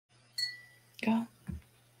Go.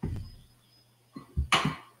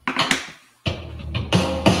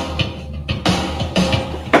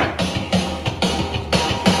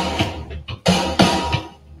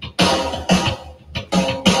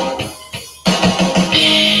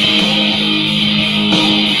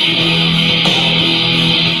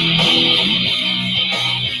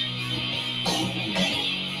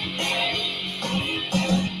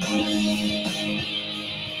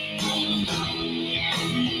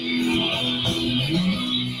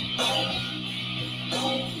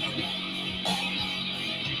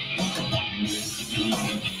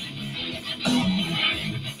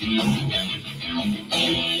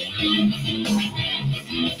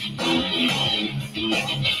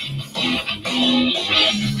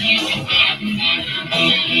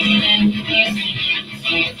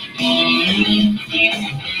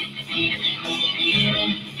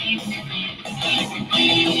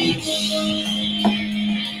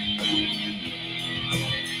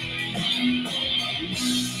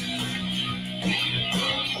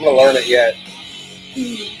 I'm gonna learn it yet.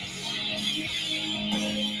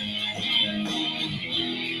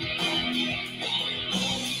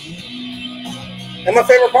 And my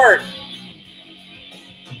favorite part.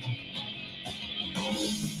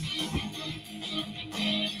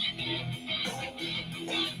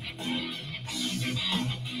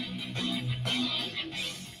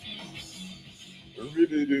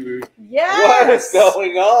 Yes. What is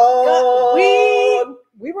going on?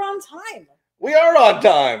 We were on time. We are on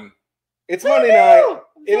time. It's Monday night.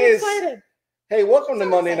 It is. Excited. Hey, welcome to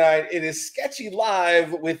Monday night. It is Sketchy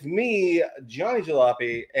Live with me, Johnny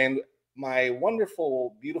Jalopy, and my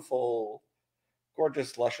wonderful, beautiful,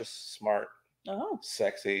 gorgeous, luscious, smart,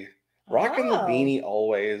 sexy, rocking the beanie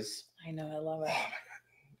always. I know, I love it. Oh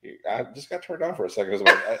my God. I just got turned on for a second.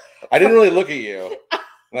 I didn't really look at you.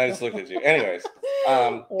 And I just looked at you. Anyways,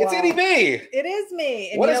 wow. It's ity-B. It is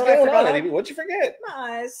me. And what is going on, ity-B? What'd you forget? My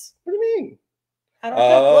eyes. What do you mean? I don't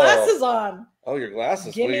have glasses on. Oh, your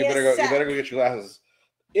glasses. Give well, you me better a go. sec. You better go get your glasses.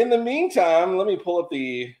 In the meantime, let me pull up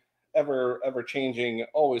the ever changing,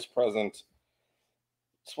 always present.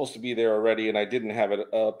 It's supposed to be there already, and I didn't have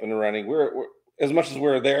it up and running. We're as much as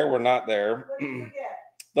we're there, we're not there. What did you forget?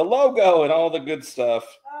 The logo and all the good stuff.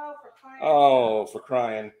 Oh, for crying. Oh, for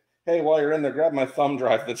crying. Hey, while you're in there, grab my thumb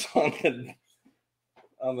drive that's on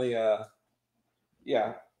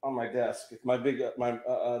my desk. It's my big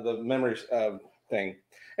the memory thing.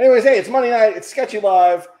 Anyways, hey, it's Monday night. It's Sketchy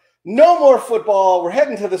Live. No more football. We're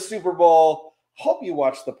heading to the Super Bowl. Hope you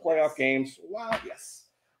watch the playoff games. Wow, yes.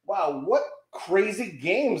 Wow, what crazy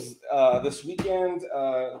games this weekend.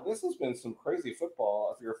 This has been some crazy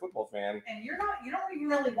football if you're a football fan. And you don't even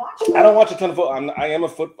really watch it. I don't watch a ton of football.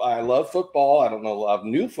 I love football. I don't know a lot of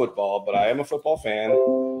new football, but I am a football fan.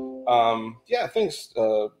 Yeah, thanks,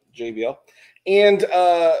 JBL. And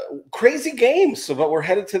crazy games. So, but we're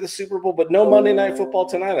headed to the Super Bowl, but no Monday Night Football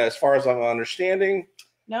tonight, as far as I'm understanding.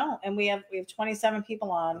 No, and we have 27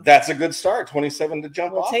 people on. That's a good start. 27 to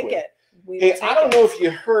jump off. We'll take it. Hey, I don't know if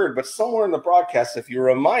you heard, but somewhere in the broadcast, if you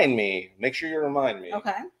remind me, make sure you remind me.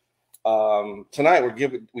 Okay. Tonight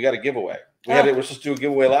we got a giveaway. We're supposed to do a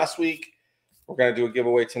giveaway last week. We're gonna do a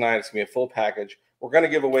giveaway tonight. It's gonna be a full package. We're gonna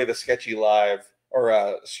give away the Sketchy Live,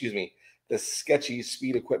 the Sketchy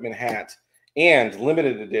Speed Equipment hat and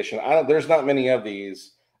limited edition. There's not many of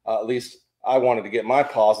these. At least I wanted to get my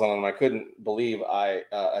paws on them. I couldn't believe I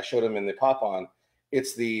showed them in the pop on.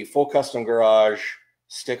 It's the Full Custom Garage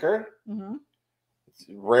sticker. Mm-hmm. It's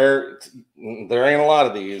rare. There ain't a lot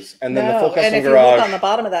of these. And then the Full Custom and if Garage. You look on the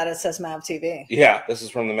bottom of that, it says MAV TV. Yeah, this is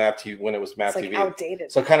from the MAV TV when it was MAV it's TV. Like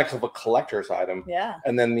outdated. So kind of a collector's item. Yeah.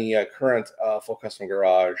 And then the current Full Custom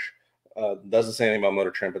Garage doesn't say anything about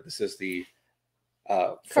Motor Trend, but this is the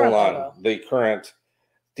full on the current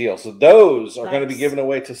deal. So those are going to be given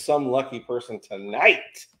away to some lucky person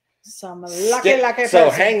tonight. Some lucky person. So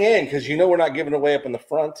hang in, because we're not giving away up in the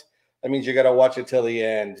front. That means you got to watch it till the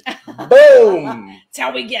end. Boom! That's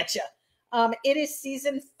how we get you. It is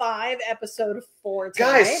season 5, episode 4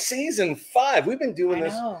 tonight. Guys, season 5. We've been doing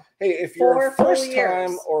this. Hey, if 4 you're a first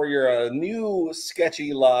time or you're a new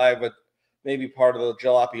Sketchy Live, maybe part of the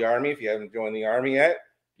Jalopy Army, if you haven't joined the Army yet,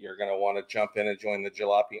 you're going to want to jump in and join the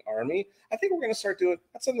Jalopy Army. I think we're going to start doing,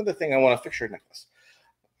 that's another thing I want to fix your necklace.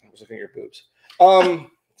 I was looking at your boobs.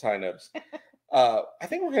 That's how I noticed. I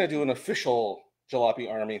think we're going to do an official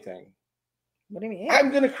Jalopy Army thing. What do you mean? I'm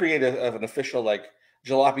going to create an official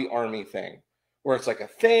Jalopy Army thing where it's like a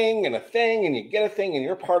thing and you get a thing and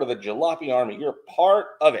you're part of the Jalopy Army. You're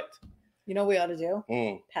part of it. You know what we ought to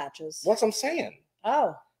do? Patches. What's I'm saying?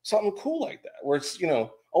 Oh. Something cool like that where it's,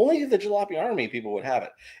 only the Jalopy Army people would have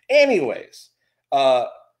it. Anyways,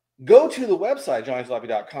 go to the website,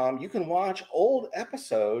 johnnyjalopy.com. You can watch old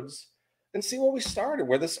episodes and see where we started,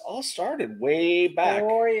 where this all started way back.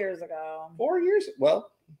 4 years ago. 4 years.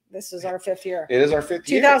 Well, this is our 5th year. It is our 5th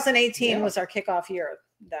year. 2018 was our kickoff year,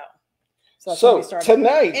 though. So that's when we started.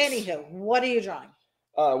 Tonight. Anywho, what are you drawing?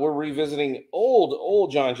 We're revisiting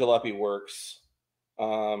old John Jalopy works.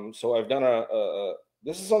 So I've done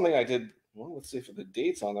this is something I did. Well, let's see if the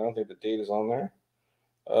date's on there. I don't think the date is on there.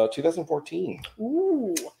 2014.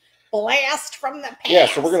 Ooh, blast from the past. Yeah,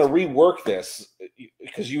 so we're gonna rework this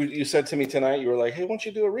because you said to me tonight, you were like, "Hey, why don't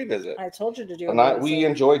you do a revisit?" I told you to do. We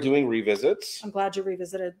enjoy doing revisits. I'm glad you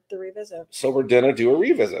revisited the revisit. So we're gonna do a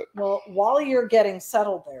revisit. Well, while you're getting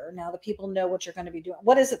settled there, now the people know what you're going to be doing.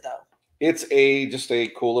 What is it though? It's just a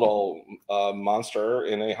cool little monster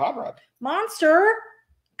in a hot rod. Monster.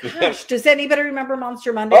 Gosh, does anybody remember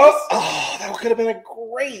Monster Mondays? Oh, that could have been a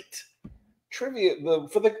great trivia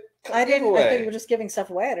for the I didn't. giveaway. I think you were just giving stuff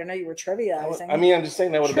away. I didn't know you were trivializing. I mean, I'm just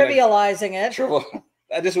saying that would have been trivializing it.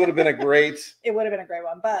 That just would have been a great. It would have been a great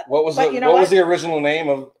one. But what was the original name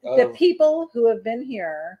of the people who have been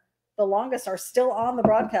here the longest are still on the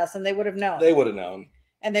broadcast, and they would have known. They would have known,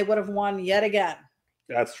 and they would have won yet again.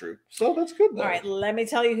 That's true. So that's good, though. All right, let me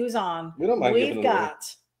tell you who's on. We don't mind. We've got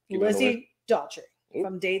Lizzie Daughtry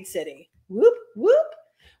from Dade City. Whoop whoop.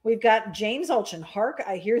 We've got James Olchin. Hark,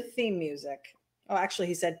 I hear theme music. Oh, actually,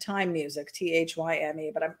 he said time music,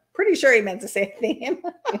 THYME, but I'm pretty sure he meant to say theme.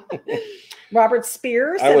 Robert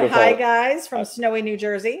Spears said, hi, guys, from snowy New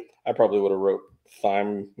Jersey. I probably would have wrote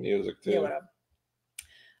thime music, too. You would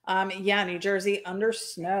have. Yeah, New Jersey, under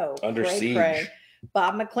snow. Under siege. Cray.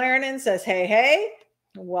 Bob McLaren says, hey, hey.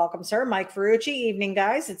 Welcome, sir. Mike Ferrucci, evening,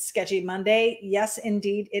 guys. It's Sketchy Monday. Yes,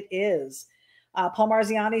 indeed, it is. Paul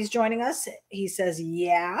Marziani's joining us. He says,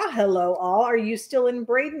 yeah, hello, all. Are you still in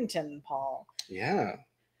Bradenton, Paul? Yeah.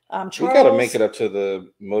 Charles, we got to make it up to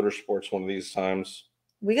the motorsports one of these times.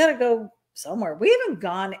 We got to go somewhere. We haven't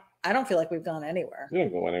gone. I don't feel like we've gone anywhere. We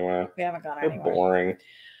don't go anywhere. We haven't gone They're anywhere. Boring.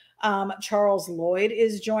 Charles Lloyd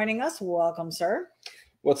is joining us. Welcome, sir.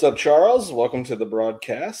 What's up, Charles? Welcome to the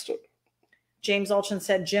broadcast. James Olchin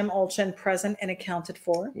said, Jim Olchin present and accounted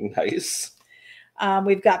for. Nice.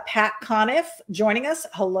 We've got Pat Conniff joining us.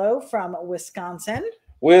 Hello from Wisconsin.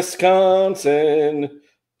 Wisconsin.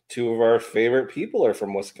 Two of our favorite people are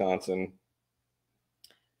from Wisconsin.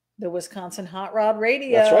 The Wisconsin Hot Rod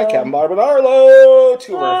Radio. That's right, Captain Barb and Arlo.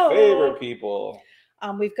 Two of our favorite people.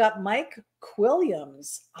 We've got Mike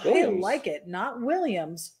Quilliams. I like it. Not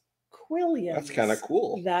Williams. Quilliams. That's kind of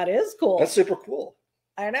cool. That is cool. That's super cool.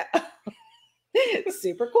 I know.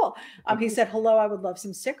 Super cool. He said, hello, I would love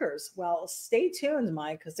some stickers. Well, stay tuned,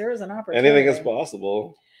 Mike, because there is an opportunity. Anything is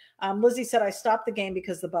possible. Lizzie said, I stopped the game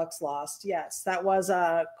because the Bucks lost. Yes, that was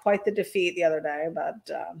quite the defeat the other day, but,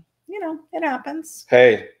 it happens.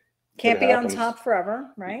 Hey. Can't be on top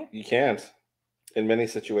forever, right? You can't in many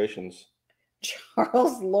situations.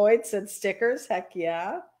 Charles Lloyd said stickers. Heck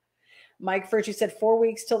yeah. Mike Furchy said 4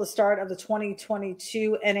 weeks till the start of the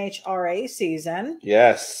 2022 NHRA season.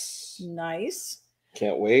 Yes. Nice.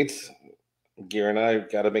 Can't wait. Gear and I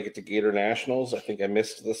got to make it to Gator Nationals. I think I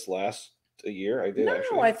missed this last year. I did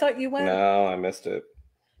actually. No, I thought you went. No, I missed it.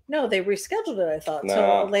 No, they rescheduled it, I thought. No,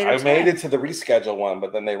 so later I made it to the reschedule one,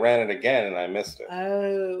 but then they ran it again and I missed it.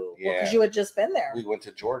 Oh, yeah. Because you had just been there. We went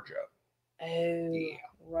to Georgia. Oh, yeah.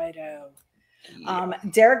 Righto. Yeah.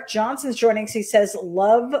 Derek Johnson's joining us. He says,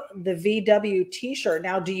 love the VW t-shirt.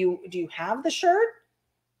 Now, do you have the shirt?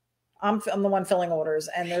 I'm the one filling orders,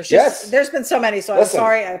 and there's been so many. So listen, I'm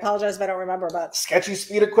sorry. I apologize if I don't remember. But Sketchy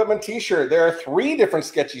Speed Equipment T-shirt. There are 3 different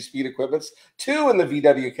Sketchy Speed Equipments, 2 in the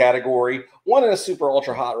VW category, 1 in a super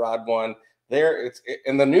ultra hot rod one.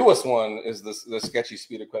 And the newest one is the Sketchy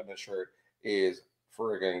Speed Equipment shirt is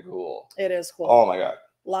friggin' cool. It is cool. Oh my god,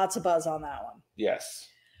 lots of buzz on that one. Yes.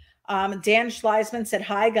 Dan Schleisman said,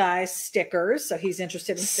 "Hi guys, stickers." So he's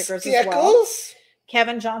interested in stickers as well.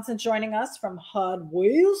 Kevin Johnson joining us from Hot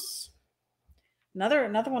Wheels. Another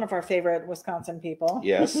one of our favorite Wisconsin people.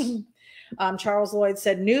 Yes. Charles Lloyd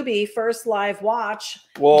said, newbie, first live watch.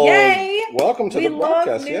 Well, yay! Welcome to the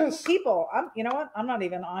broadcast. New yes. People. You know what? I'm not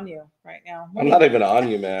even on you right now. I'm not even on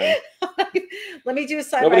you, man. Let me do a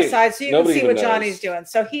side by side so you can see what knows. Johnny's doing.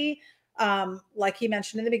 So he, like he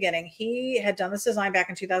mentioned in the beginning, he had done this design back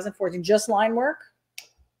in 2014, just line work.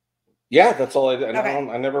 Yeah, that's all I did. Okay.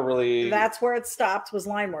 I never really. That's where it stopped, was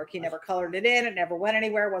line work. He never colored it in. It never went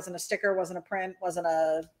anywhere. Wasn't a sticker. Wasn't a print. Wasn't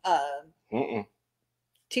a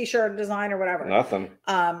t-shirt design or whatever. Nothing.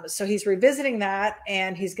 So he's revisiting that,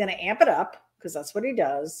 and he's going to amp it up because that's what he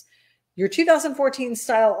does. Your 2014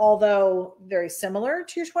 style, although very similar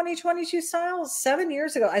to your 2022 style, 7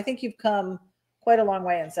 years ago, I think you've come quite a long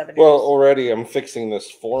way in 7 years. Well, already I'm fixing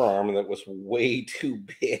this forearm that was way too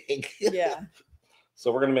big. Yeah.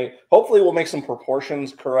 So we're gonna hopefully we'll make some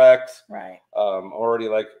proportions correct. Right. Already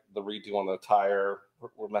like the redo on the tire.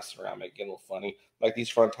 We're messing around, making it a little funny. Like these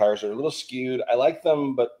front tires are a little skewed. I like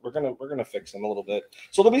them, but we're gonna fix them a little bit.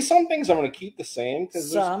 So there'll be some things I'm gonna keep the same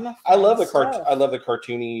because I love the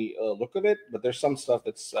cartoony look of it, but there's some stuff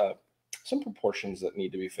that's some proportions that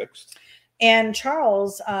need to be fixed. And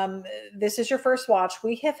Charles, this is your first watch.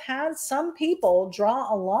 We have had some people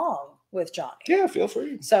draw along with Johnny. Yeah, feel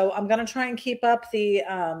free. So I'm going to try and keep up the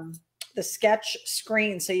sketch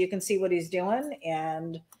screen so you can see what he's doing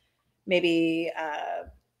and maybe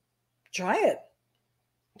try it.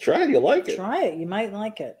 Try it. You like it. Try it. You might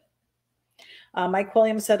like it. Mike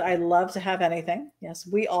Williams said, I love to have anything. Yes,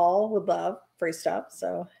 we all would love free stuff.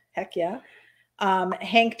 So heck yeah.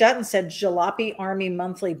 Hank Dutton said Jalopy Army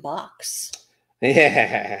monthly box.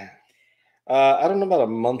 Yeah. I don't know about a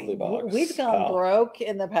monthly box. We've gone broke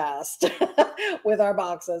in the past with our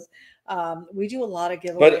boxes. We do a lot of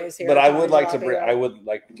giveaways here. But I would like to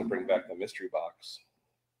bring back the mystery box.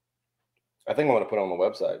 I think I'm going to put it on the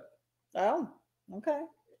website. Oh, okay.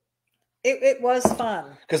 It was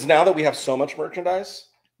fun. Because now that we have so much merchandise,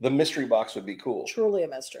 the mystery box would be cool. Truly a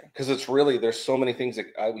mystery. Because it's really, there's so many things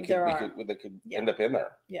that could end up in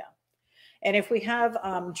there. Yeah. And if we have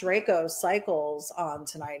Draco Cycles on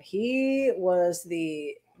tonight, he was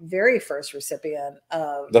the very first recipient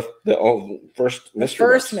of the first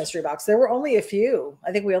mystery box. There were only a few.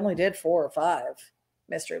 I think we only did 4 or 5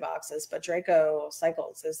 mystery boxes, but Draco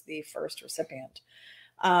Cycles is the first recipient.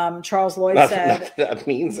 Charles Lloyd said, not that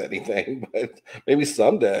means anything, but maybe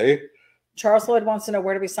someday. Charles Lloyd wants to know,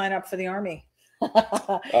 where do we sign up for the Army?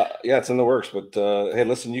 Yeah, it's in the works. But hey,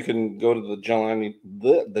 listen, you can go to the Johnny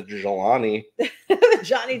Jalopy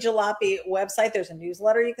website. There's a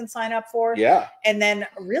newsletter you can sign up for. Yeah, and then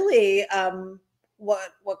really,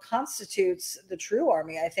 what constitutes the true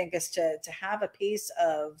Army, I think, is to have a piece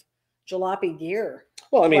of Jalopy gear.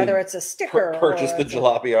 Well, I mean, whether it's a sticker, purchase the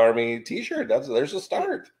Jalopy Army T-shirt. There's a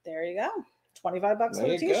start. There you go, $25 for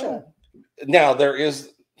a T-shirt. Now there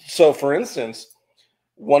is. So, for instance,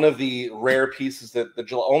 one of the rare pieces that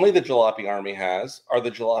only the Jalopy Army has are the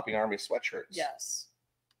Jalopy Army sweatshirts. Yes.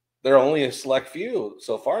 There are only a select few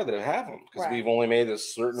so far that have them because we've only made a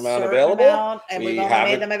certain amount available. And we've only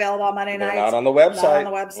made them available on Monday nights. Not on the website. Not on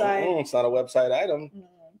the website. It's not a website item.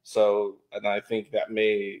 So, and I think that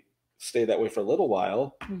may stay that way for a little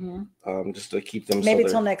while, just to keep them. Maybe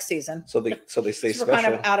till next season. So they stay special. We're kind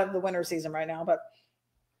of out of the winter season right now, but.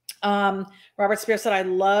 Robert Spears said, I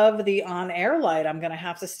love the on-air light. I'm going to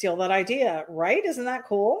have to steal that idea. Right? Isn't that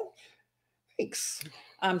cool? Thanks.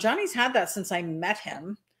 Johnny's had that since I met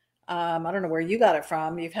him. I don't know where you got it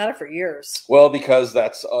from. You've had it for years. Well, because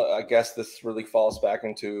that's, I guess this really falls back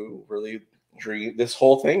into really this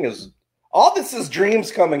whole thing is, all this is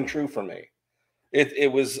dreams coming true for me.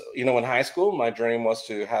 It was, in high school, my dream was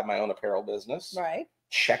to have my own apparel business. Right.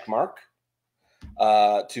 Check mark.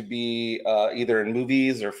 To be either in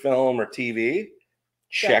movies or film or TV,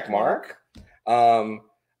 check mark. I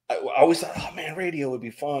always thought, oh man, radio would be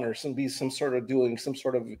fun, or doing some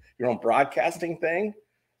sort of your own broadcasting thing.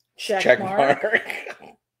 Check mark.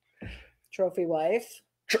 Trophy wife.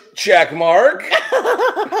 Check mark.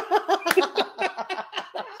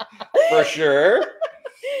 For sure.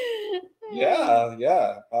 Yeah.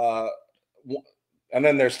 And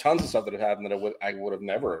then there's tons of stuff that have happened that I would have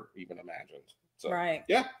never even imagined. So, right.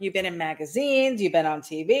 Yeah. You've been in magazines. You've been on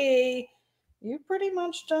TV. You've pretty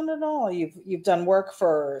much done it all. You've done work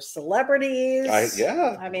for celebrities.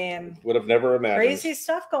 I mean, would have never imagined. Crazy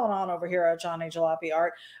stuff going on over here at Johnny Jalopy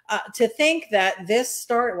Art. To think that this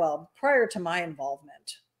started, prior to my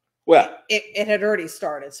involvement. Well, it had already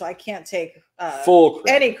started, so I can't take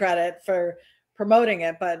any credit for promoting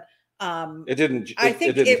it, but. It didn't. I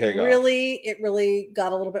think it really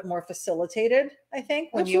got a little bit more facilitated. I think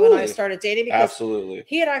when you and I started dating, because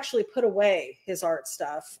he had actually put away his art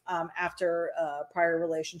stuff after a prior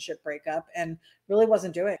relationship breakup and really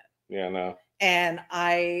wasn't doing it. Yeah, no. And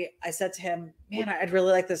I said to him, man, I'd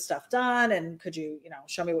really like this stuff done, and could you,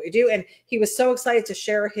 show me what you do? And he was so excited to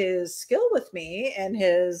share his skill with me and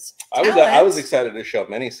his. I was excited to show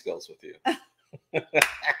many skills with you.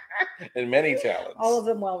 And many talents, all of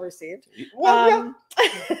them well received. Well,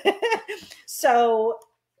 So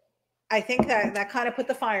I think that kind of put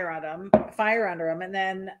the fire under him, and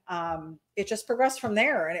then it just progressed from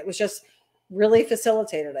there, and it was just really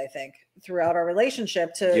facilitated, I think, throughout our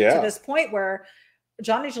relationship to this point where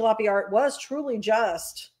Johnny Jalopy Art was truly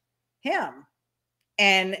just him,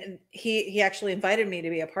 and he actually invited me to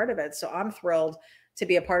be a part of it. So I'm thrilled to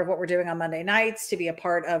be a part of what we're doing on Monday nights, to be a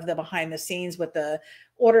part of the behind the scenes with the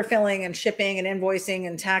order filling and shipping and invoicing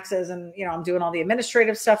and taxes. And, you know, I'm doing all the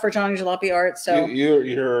administrative stuff for Johnny Jalopy Art. So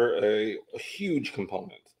you're a huge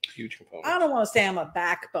component. Huge component. I don't want to say I'm a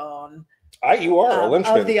backbone. You are a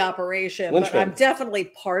linchpin of the operation, but I'm definitely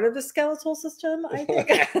part of the skeletal system, I think.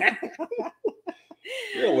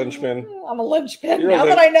 You're a linchpin. I'm a linchpin. Now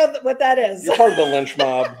that I know what that is. You're part of the lynch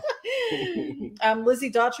mob. Lizzie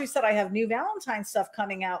Daughtry said, I have new Valentine stuff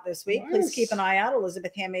coming out this week. Nice. Please keep an eye out.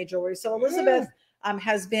 Elizabeth Handmade Jewelry. So Elizabeth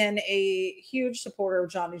has been a huge supporter of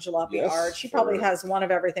Johnny Jalopy Art. She probably has one of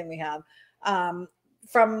everything we have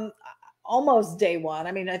from almost day one.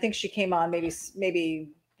 I mean, I think she came on maybe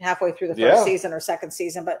halfway through the first season or second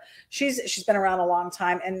season, but she's been around a long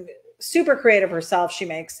time and super creative herself. She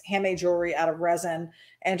makes handmade jewelry out of resin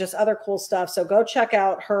and just other cool stuff. So go check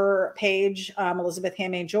out her page, Elizabeth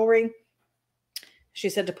Handmade Jewelry. She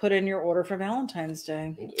said to put in your order for Valentine's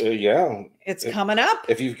Day. It's coming up.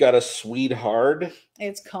 If you've got a sweetheart,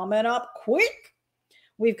 it's coming up quick.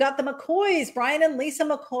 We've got the McCoys, Brian and Lisa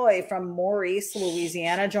McCoy from Maurice,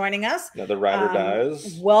 Louisiana, joining us. Another ride or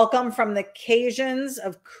dies. Welcome from the Cajuns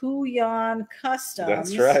of Kuyan Customs.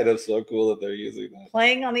 That's right. It's so cool that they're using that.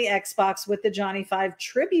 Playing on the Xbox with the Johnny 5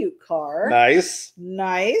 tribute car. Nice.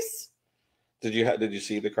 Did you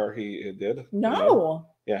see the car he did? No.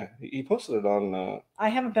 Yeah, he posted it on. I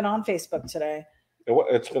haven't been on Facebook today.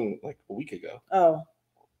 It's been like a week ago. Oh,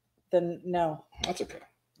 then no. That's okay.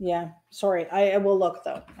 Yeah, sorry. I will look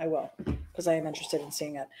though. I will, because I am interested in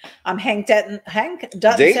seeing it. Hank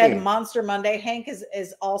Dutton said Monster Monday. Hank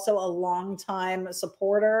is also a longtime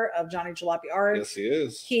supporter of Johnny Jalopy Art. Yes, he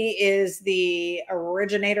is. He is the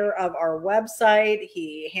originator of our website.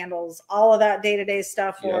 He handles all of that day-to-day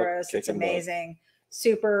stuff for us. It's amazing.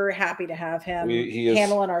 Super happy to have him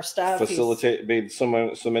handling our stuff. Made so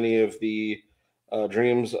many of the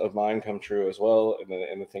dreams of mine come true as well,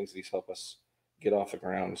 and the things that he's helped us get off the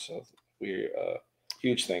ground. So we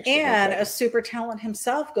huge thanks. And a super talent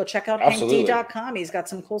himself. Go check out hankd.com. He's got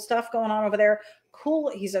some cool stuff going on over there. Cool.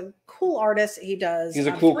 He's a cool artist. He's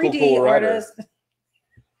a cool 3D artist.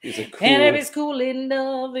 He's a cool. And if he's cool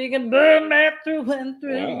enough, he can burn that through and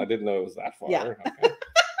through. Well, I didn't know it was that far. Yeah. Okay.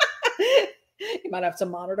 You might have to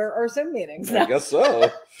monitor our Zoom meetings. I guess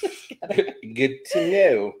so. Good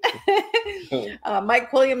to know.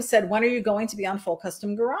 Mike Williams said, when are you going to be on Full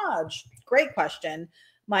Custom Garage? Great question,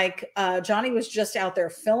 Mike. Johnny was just out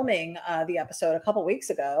there filming the episode a couple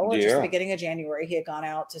weeks ago, just the beginning of January. He had gone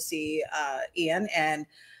out to see Ian, and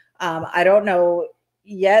I don't know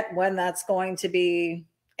yet when that's going to be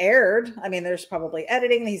aired. I mean, there's probably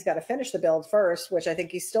editing. He's got to finish the build first, which I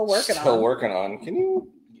think he's still working on. Can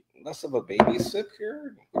you less of a baby sip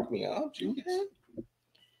here? Hook me up, Julius.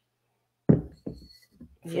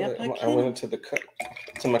 I went into the cup,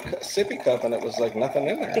 to my sippy cup, and it was like nothing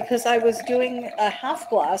in there. Because I was doing a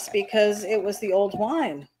half glass because it was the old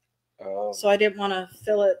wine. Oh. So I didn't want to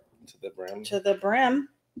fill it to the brim.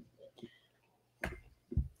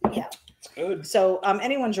 Yeah. It's good. So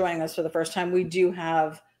anyone joining us for the first time, we do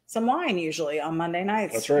have some wine usually on Monday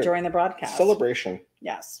nights. That's right. During the broadcast. Celebration.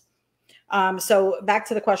 Yes. So back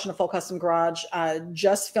to the question of Full Custom Garage,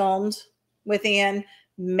 just filmed with Ian,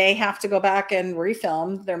 may have to go back and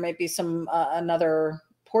refilm. There may be some another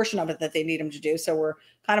portion of it that they need him to do. So we're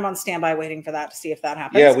kind of on standby waiting for that to see if that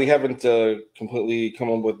happens. Yeah, we haven't completely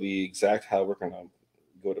come up with the exact how we're going to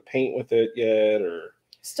go to paint with it yet, or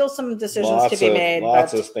still some decisions to be made.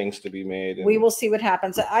 Lots of things to be made. We will see what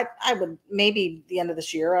happens. I would maybe the end of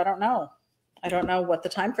this year. I don't know. I don't know what the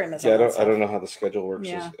time frame is. Yeah, I don't know how the schedule works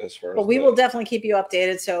as far as. But we will definitely keep you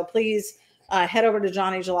updated. So please head over to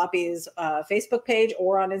Johnny Jalopy's Facebook page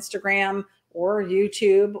or on Instagram or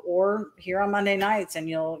YouTube or here on Monday nights, and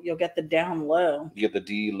you'll get the down low. You get the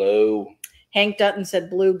D low. Hank Dutton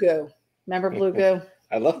said Blue Goo. Remember Blue Goo?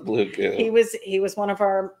 I love Blue Goo. He was one of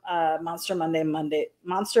our Monster Monday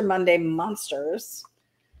monsters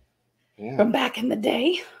from back in the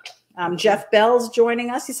day. Jeff Bell's joining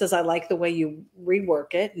us. He says, I like the way you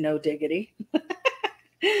rework it. No diggity.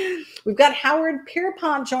 We've got Howard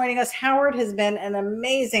Pierpont joining us. Howard has been an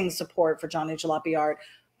amazing support for Johnny Jalopy Art.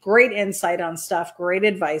 Great insight on stuff, great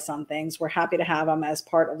advice on things. We're happy to have him as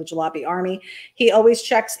part of the Jalopy Army. He always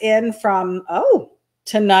checks in from,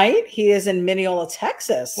 tonight he is in Mineola,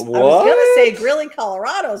 Texas. What? I was going to say Greeley,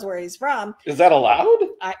 Colorado is where he's from. Is that allowed?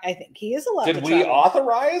 I think he is allowed. Did we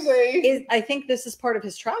authorize I think this is part of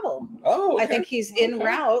his travel. Oh, okay. I think he's en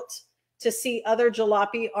route to see other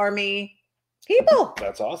Jalopy Army people.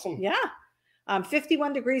 That's awesome. Yeah.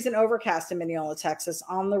 51 degrees and overcast in Mineola, Texas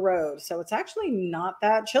on the road. So it's actually not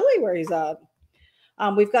that chilly where he's at.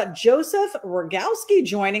 We've got Joseph Rogowski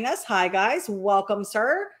joining us. Hi, guys. Welcome,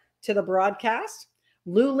 sir, to the broadcast.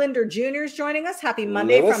 Lou Linder Jr. is joining us. Happy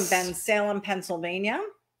Monday from Bensalem, Pennsylvania.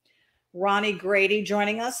 Ronnie Grady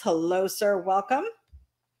joining us. Hello, sir. Welcome.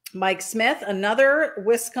 Mike Smith, another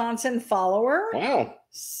Wisconsin follower. Wow.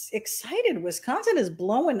 Excited. Wisconsin is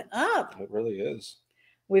blowing up. It really is.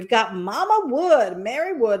 We've got Mama Wood,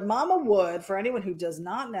 Mary Wood, Mama Wood. For anyone who does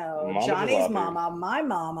not know, Mama Johnny's Jalopy. mama, my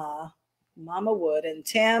mama, Mama Wood. And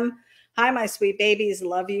Tim, hi, my sweet babies.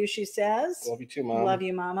 Love you, she says. Love you too, Mom. Love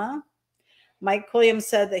you, Mama. Mike Williams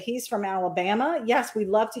said that he's from Alabama. Yes, we'd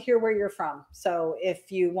love to hear where you're from. So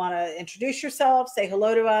if you want to introduce yourself, say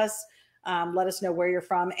hello to us, let us know where you're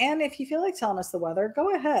from. And if you feel like telling us the weather,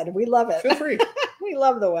 go ahead. We love it. Feel free. We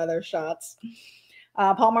love the weather shots.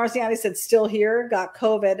 Paul Marciani said, still here, got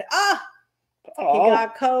COVID. He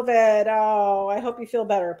got COVID. Oh, I hope you feel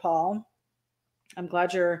better, Paul. I'm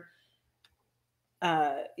glad you've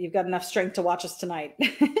got enough strength to watch us tonight.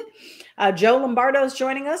 Joe Lombardo's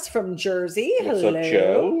joining us from Jersey. What's Hello. up,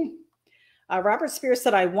 Joe? Robert Spears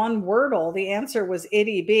said, I won Wordle. The answer was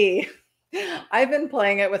ity-B. I've been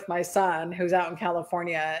playing it with my son who's out in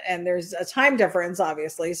California, and there's a time difference,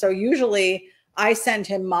 obviously. So usually I send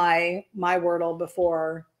him my Wordle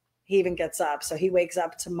before he even gets up. So he wakes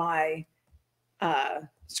up to my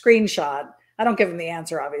screenshot. I don't give him the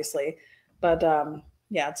answer, obviously. But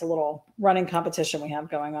yeah, it's a little running competition we have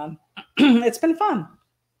going on. It's been fun.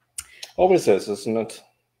 Always is, isn't it?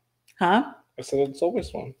 Huh? I said it's always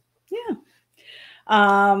fun. Yeah.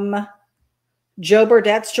 Joe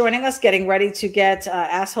Burdett's joining us, getting ready to get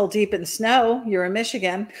asshole deep in snow. You're in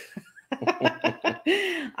Michigan.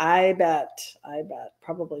 I bet.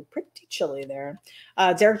 Probably pretty chilly there.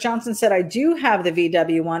 Derek Johnson said, I do have the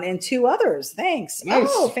VW one and 2 others. Thanks. Nice.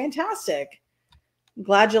 Oh, fantastic.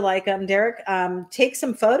 Glad you like them, Derek. Take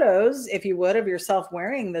some photos, if you would, of yourself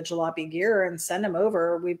wearing the Jalopy gear and send them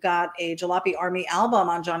over. We've got a Jalopy Army album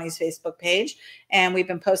on Johnny's Facebook page, and we've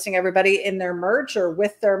been posting everybody in their merch or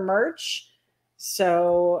with their merch.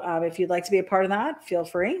 So if you'd like to be a part of that, feel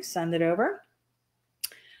free, send it over.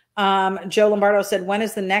 Joe Lombardo said, when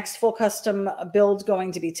is the next full custom build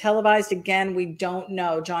going to be televised? Again, we don't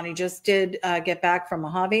know. Johnny just did get back from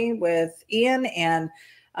Mojave with Ian and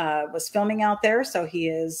was filming out there. So he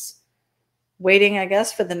is waiting, I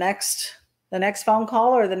guess, for the next phone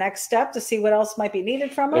call or the next step to see what else might be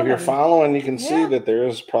needed from him. If you're following, you can see that there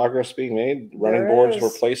is progress being made. Running boards were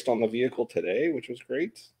placed on the vehicle today, which was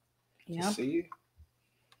great. Yeah, see.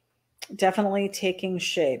 Definitely taking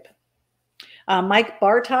shape. Mike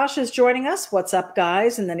Bartosh is joining us. What's up,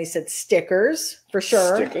 guys? And then he said stickers for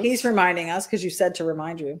sure. Stickers. He's reminding us because you said to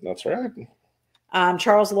remind you. That's right.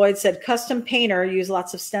 Charles Lloyd said custom painter, use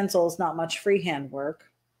lots of stencils, not much freehand work.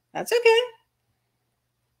 That's okay.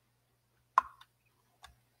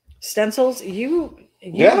 Stencils, you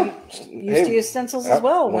used to use stencils as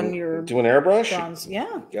well when you're doing airbrush. Bronze.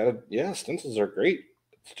 Yeah. Stencils are great.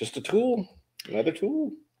 It's just a tool, another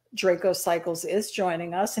tool. Draco Cycles is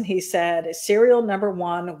joining us, and he said serial number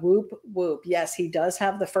 1, whoop whoop. Yes, he does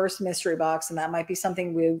have the first mystery box, and that might be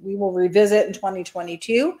something we will revisit in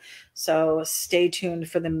 2022. So stay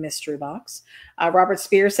tuned for the mystery box. Robert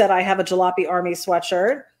Spears said, I have a Jalopy Army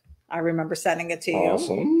sweatshirt. I remember sending it to you.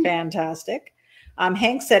 Awesome. Fantastic.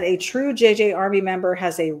 Hank said a true JJ Army member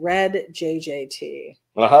has a red JJT.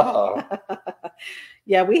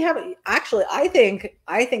 Yeah, we have actually. I think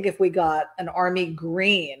if we got an army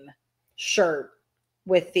green shirt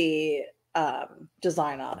with the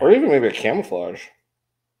design on it, or even maybe a camouflage.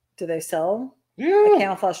 Do they sell a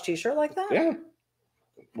camouflage T-shirt like that? Yeah,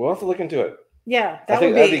 we'll have to look into it. Yeah,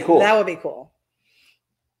 that'd be cool. That would be cool.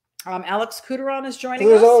 Alex Kuderon is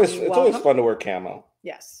joining us. It's always fun to wear camo.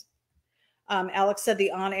 Yes. Alex said the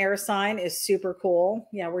on-air sign is super cool.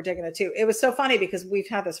 Yeah, we're digging it too. It was so funny because we've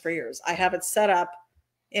had this for years. I have it set up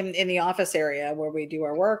in the office area where we do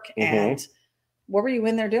our work. Mm-hmm. And what were you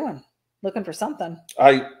in there doing? Looking for something?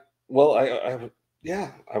 I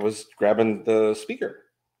was grabbing the speaker.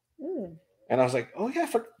 And I was like, oh yeah,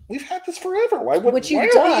 we've had this forever. Why are we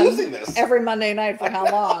using this every Monday night for how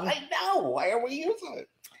long? I know. Why are we using it?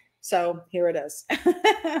 So here it is.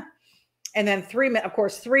 And then 3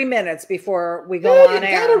 minutes before we go on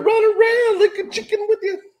air. You gotta run around like a chicken with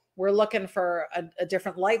you. We're looking for a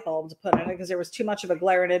different light bulb to put in it because there was too much of a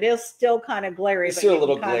glare, and it is still kind of glary. It's still a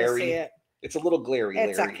little glary. It's a little glary.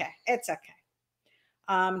 It's okay. It's okay.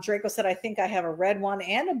 Draco said, I think I have a red one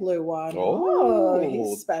and a blue one. Oh,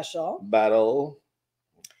 he's special. Battle.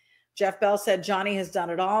 Jeff Bell said Johnny has done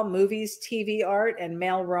it all: movies, TV art, and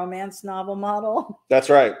male romance novel model. That's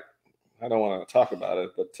right. I don't want to talk about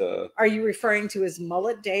it, but are you referring to his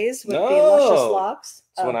mullet days with no, the luscious locks?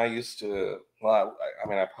 It's when I used to. Well,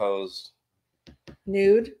 I posed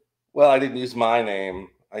nude. Well, I didn't use my name.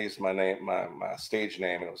 I used my name, my stage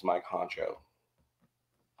name, and it was Mike Honcho.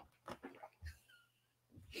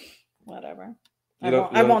 Whatever.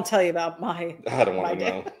 I won't tell you about my. I don't want to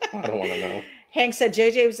know. I don't want to know. Hank said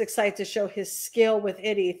JJ was excited to show his skill with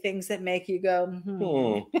Itty, things that make you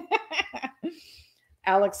go.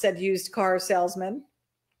 Alex said used car salesman.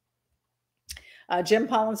 Jim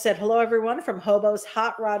Pollan said, hello, everyone from Hobo's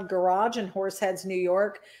Hot Rod Garage in Horseheads, New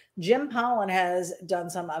York. Jim Pollan has done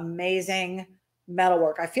some amazing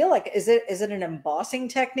metalwork. I feel like, is it an embossing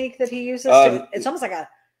technique that he uses? It's almost like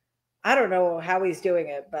I don't know how he's doing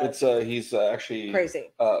it, but he's actually crazy.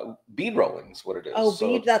 Bead rolling is what it is. Oh,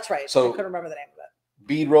 bead, that's right. So I couldn't remember the name of it.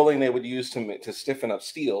 Bead rolling they would use to stiffen up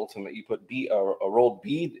steel. You put a rolled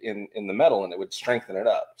bead in the metal, and it would strengthen it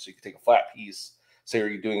up. So you could take a flat piece. Say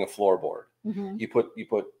you're doing a floorboard. Mm-hmm. You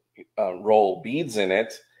put roll beads in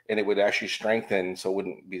it, and it would actually strengthen, so it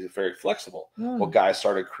wouldn't be very flexible. Well, guys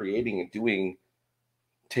started creating and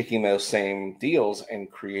taking those same deals and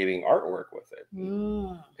creating artwork with it.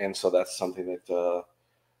 And so that's something that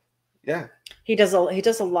he does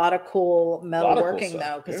a lot of cool metalworking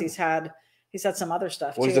though, because he's had some other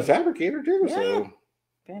stuff too. He's a fabricator too. Yeah. So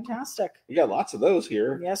fantastic. We got lots of those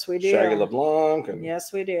here. Yes, we do. Shaggy LeBlanc.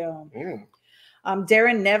 Yes, we do. Yeah.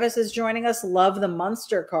 Darren Nevis is joining us. Love the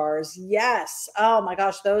Munster cars. Yes. Oh my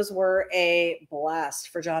gosh, those were a blast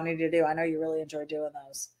for Johnny to do. I know you really enjoyed doing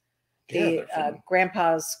those. The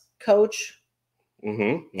Grandpa's coach.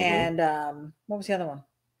 And what was the other one?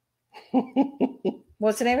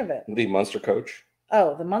 What's the name of it? The Munster coach.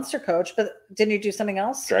 Oh, the Munster coach. But didn't you do something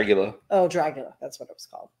else? Dragula. Oh, Dragula. That's what it was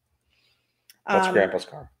called. That's Grandpa's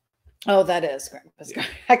car. Oh, that is Grandpa's car.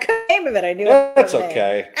 I couldn't name of it. I knew it. That's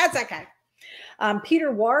okay. That's okay.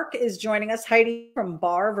 Peter Wark is joining us. Heidi from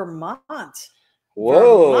Bar, Vermont.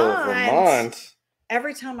 Whoa, Vermont.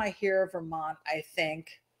 Every time I hear Vermont, I think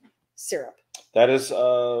syrup. That is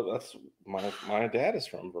that's my dad is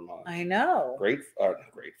from Vermont. I know. Great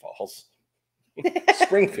Falls.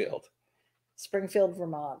 Springfield,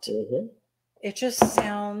 Vermont. It just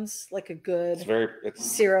sounds like a good it's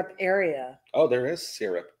syrup area. Oh, there is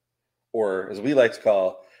syrup, or as we like to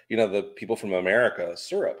call, the people from America,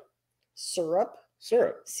 syrup. Syrup.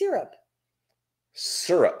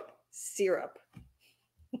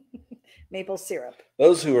 Maple syrup.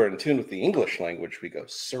 Those who are in tune with the English language, we go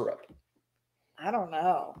syrup. I don't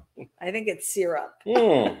know. I think it's syrup.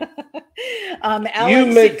 Alex, you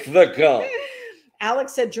make the gum.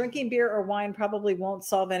 Alex said drinking beer or wine probably won't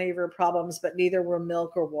solve any of your problems, but neither will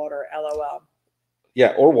milk or water. LOL.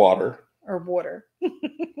 Yeah, or water.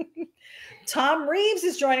 Tom Reeves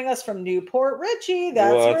is joining us from Newport Richie.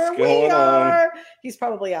 That's where we are. He's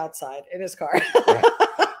probably outside in his car.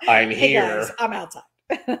 I'm hey here. Guys, I'm outside.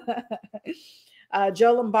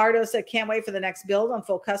 Joe Lombardo said, can't wait for the next build on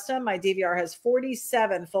Full Custom. My DVR has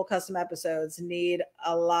 47 Full Custom episodes. Need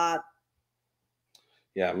a lot.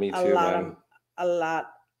 Yeah, me too. A lot.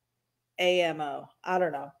 AMO. I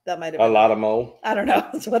don't know. That might have been a lot of mo. I don't know.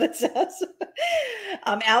 That's what it says.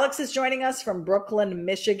 Alex is joining us from Brooklyn,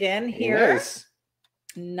 Michigan here.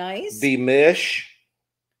 Nice. The Mish.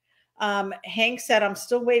 Hank said, I'm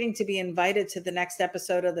still waiting to be invited to the next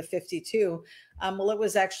episode of the 52. Well, it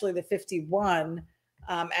was actually the 51.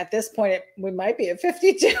 At this point, we might be at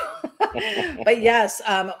 52. But yes,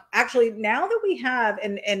 actually, now that we have,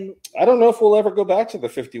 and I don't know if we'll ever go back to the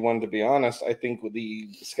 51, to be honest. I think with the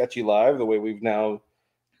Sketchy Live, the way we've now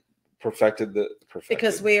perfected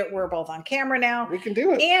because we're both on camera now, we can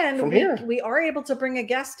do it. And we are able to bring a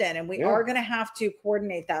guest in, and we are going to have to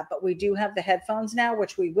coordinate that. But we do have the headphones now,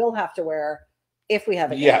 which we will have to wear if we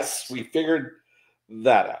have a guest. Yes, we figured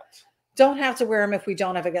that out. Don't have to wear them if we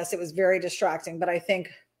don't have a guest. It was very distracting, but I think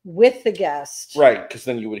with the guest, right, because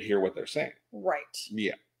then you would hear what they're saying. Right.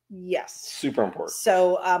 Yeah. Yes. Super important.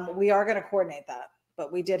 So we are going to coordinate that,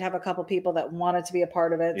 but we did have a couple people that wanted to be a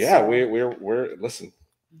part of it. Yeah, so we're listen.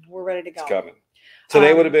 We're ready to go. It's coming.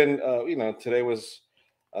 Today would have been, today was.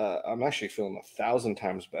 I'm actually feeling 1,000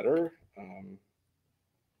 times better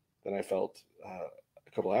than I felt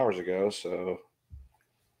a couple hours ago. So.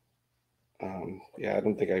 I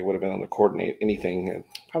don't think I would have been able to coordinate anything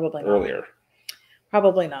probably earlier.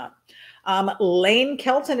 Probably not. Lane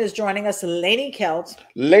Kelton is joining us. Laney Kelt.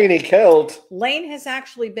 Lane has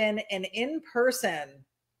actually been an in-person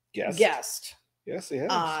guest. Yes, he has.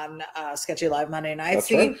 On Sketchy Live Monday nights.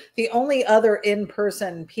 That's right. The only other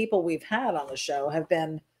in-person people we've had on the show have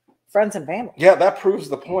been friends and family. Yeah, that proves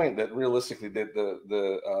the point that realistically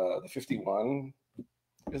the 51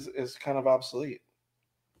 is kind of obsolete.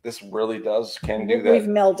 This really can do that. We've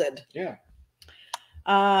melded. Yeah.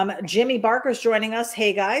 Jimmy Barker's joining us.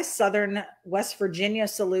 Hey guys, Southern West Virginia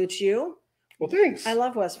salutes you. Well, thanks. I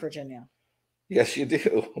love West Virginia. Yes, you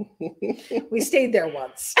do. We stayed there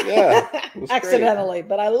once. Yeah. Accidentally,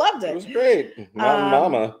 but I loved it. It was great. Mountain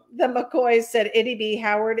Mama. The McCoys said ity-B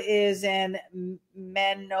Howard is in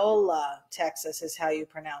Menola, Texas, is how you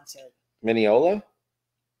pronounce it. Mineola?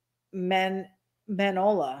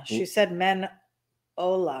 Menola. She said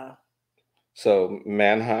Menola. So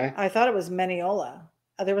Man High? I thought it was Meniola.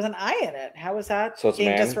 There was an I in it. How was that so it's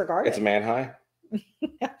being disregarded? It's Man High?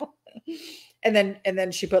 And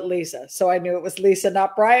then she put Lisa. So I knew it was Lisa,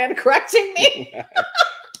 not Brian, correcting me.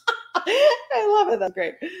 I love it. That's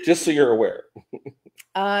great. Just so you're aware.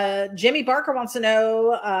 Jimmy Barker wants to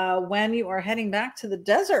know when you are heading back to the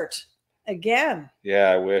desert again.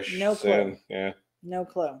 Yeah, I wish. No clue. Yeah. No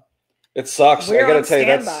clue. It sucks. We're I gotta on tell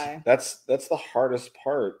you, standby. that's the hardest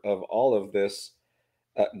part of all of this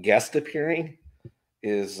guest appearing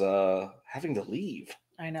is having to leave.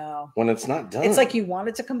 I know. When it's not done. It's like you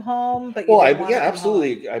wanted to come home, but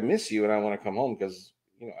absolutely. I miss you and I want to come home because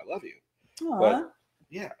I love you. Aww. But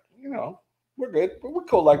yeah, we're good. We're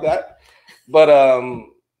cool like that. But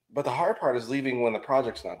the hard part is leaving when the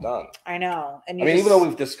project's not done. I know. And even though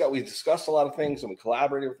we've discussed a lot of things and we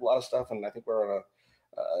collaborated with a lot of stuff, and I think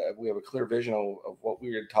we have a clear vision of what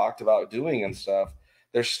we had talked about doing and stuff.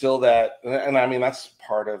 There's still that, and I mean that's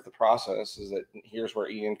part of the process. Is that here's where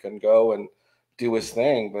Ian can go and do his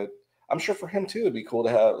thing, but I'm sure for him too, it'd be cool to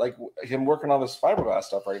have like him working on this fiberglass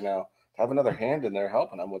stuff right now. To have another hand in there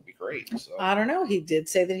helping him would be great. So I don't know. He did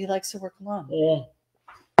say that he likes to work alone. Yeah.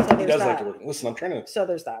 So he does like to work. Listen, I'm trying to. So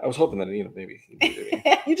there's that. I was hoping that maybe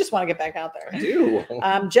you just want to get back out there. I do.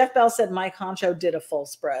 Jeff Bell said Mike Honcho did a full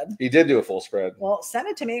spread. He did do a full spread. Well, send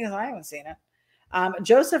it to me because I haven't seen it.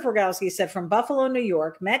 Joseph Rogowski said from Buffalo, New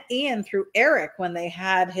York, met Ian through Eric when they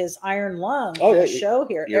had his Iron Lung show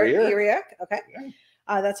here. Eric. Okay.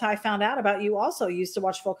 Yeah. That's how I found out about you. Also, used to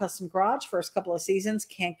watch Full Custom Garage first couple of seasons.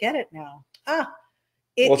 Can't get it now.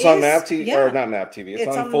 It's on Map TV or not Map TV.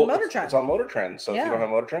 It's on Motor Trend. It's on Motor Trend. So if you don't have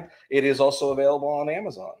Motor Trend, it is also available on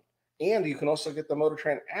Amazon. And you can also get the Motor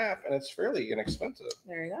Trend app, and it's fairly inexpensive.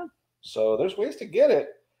 There you go. So there's ways to get it.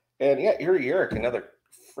 And yeah, Eric, another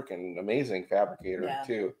freaking amazing fabricator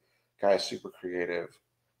too. Guy's super creative,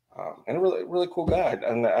 and a really, really cool guy.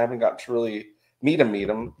 And I haven't got to really meet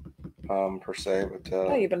him per se, but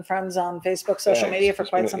you've been friends on Facebook, social media for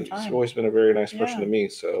quite some time. He's always been a very nice person to me.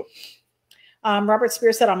 So Robert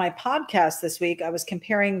Spear said on my podcast this week, I was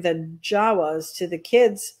comparing the Jawas to the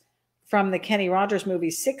kids from the Kenny Rogers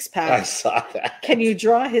movie Six Pack. I saw that. Can you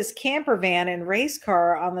draw his camper van and race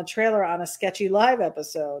car on the trailer on a Sketchy Live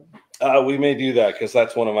episode? We may do that because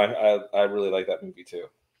that's one of my. I really like that movie too.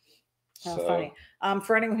 Funny.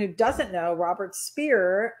 For anyone who doesn't know, Robert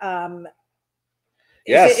Spear.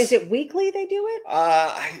 Yes. Is it weekly they do it?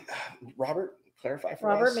 Robert, clarify for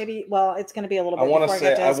Robert, us. maybe. Well, it's going to be a little bit. I want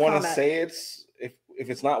to say it's if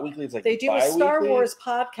it's not weekly, it's like they do a Star Wars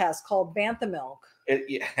podcast called Bantha Milk.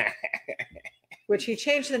 Which he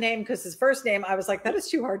changed the name because his first name, I was like, that is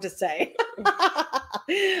too hard to say.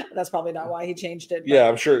 That's probably not why he changed it. Yeah,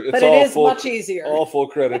 I'm sure. But it is much easier. All full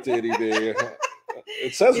credit to ity-B.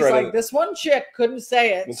 It says He's like, this one chick couldn't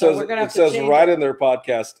say it. So we're gonna have to change it. It says right in their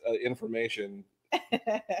podcast information.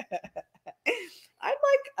 I'd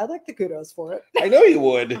like the kudos for it. I know you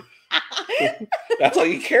would. That's all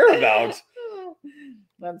you care about.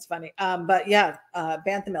 That's funny. But yeah,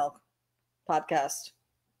 Bantha Milk podcast.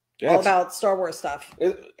 Yeah, all about Star Wars stuff.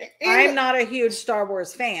 I'm not a huge Star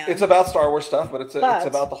Wars fan. It's about Star Wars stuff, but it's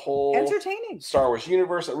about the whole entertaining Star Wars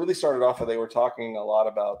universe. It really started off. They were talking a lot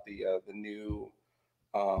about the new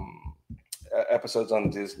episodes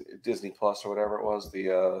on Disney Plus or whatever it was.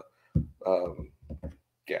 The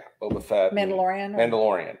Boba Fett,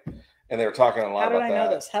 Mandalorian, and they were talking a lot about that. How did I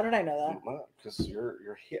know this? How did I know that? Because you're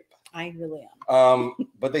hip. I really am.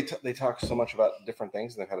 But they talk so much about different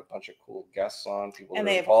things, and they've had a bunch of cool guests on. People and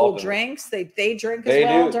they have cool drinks. They drink as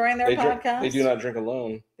well during their podcast. They do not drink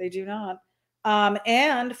alone. They do not.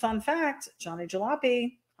 And fun fact: Johnny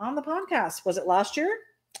Jalopy on the podcast. Was it last year?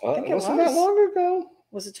 I think it wasn't that long ago.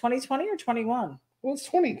 Was it 2020 or 21? Well, it's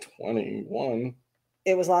 2021.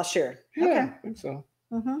 It was last year. Yeah, okay. I think so.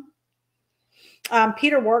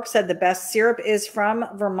 Peter Wark said the best syrup is from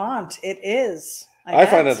Vermont. It is. I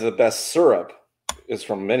find that the best syrup is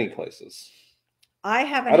from many places. I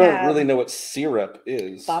don't really know what syrup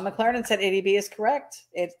is. Bob McLaren said ity-B is correct.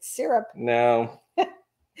 It's syrup. No.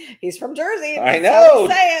 He's from Jersey. I know.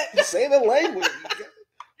 Say it. Say the language.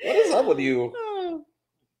 What is up with you?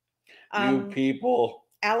 You people.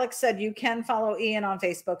 Alex said you can follow Ian on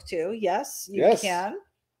Facebook too. Yes, you can.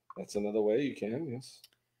 That's another way you can. Yes.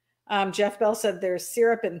 Jeff Bell said there's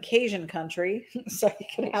syrup in Cajun country, so you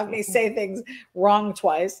can have me say things wrong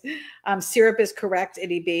twice. Syrup is correct,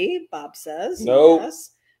 ity-B, Bob says. No.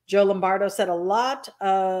 Yes. Joe Lombardo said a lot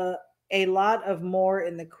of more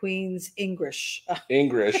in the Queen's English.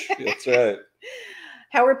 English, that's right.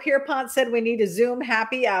 Howard Pierpont said we need a Zoom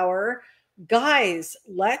happy hour. Guys,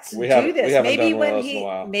 let's do this. Maybe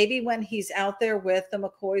when he's out there with the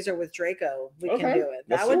McCoys or with Draco, we can do it.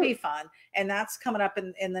 That would be fun. And that's coming up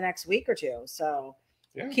in the next week or two. So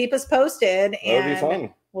keep us posted and be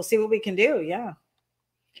fun. We'll see what we can do. Yeah.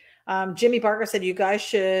 Jimmy Barker said you guys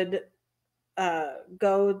should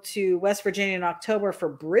go to West Virginia in October for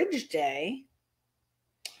Bridge Day.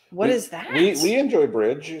 What is that? We enjoy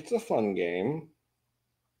Bridge. It's a fun game.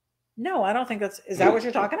 No, I don't think is that what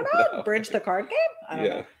you're talking about? No. Bridge the card game? I don't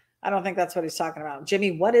know. I don't think that's what he's talking about.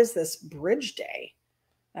 Jimmy, what is this Bridge Day?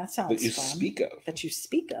 That sounds that you fun. That you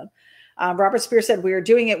speak of. Robert Spear said we are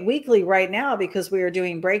doing it weekly right now because we are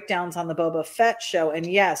doing breakdowns on the Boba Fett show. And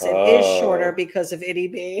yes, it is shorter because of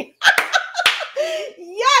ity-B.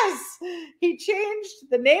 Yes, he changed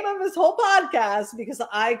the name of his whole podcast because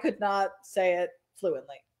I could not say it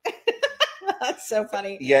fluently. That's so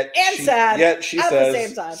funny. Sad. Yet she at says the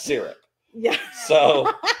same time. Syrup. Yeah.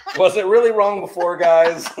 So was it really wrong before,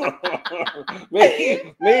 guys?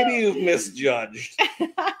 maybe you've misjudged.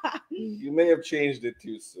 You may have changed it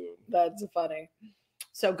too soon. That's funny.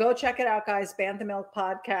 So go check it out, guys. Bantha Milk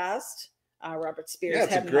Podcast. Robert Spears. Yeah,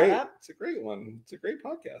 it's a great one. It's a great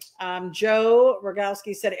podcast. Joe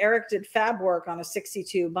Rogowski said Eric did fab work on a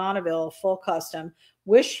 62 Bonneville full custom.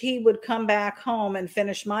 Wish he would come back home and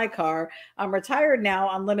finish my car. I'm retired now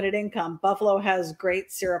on limited income. Buffalo has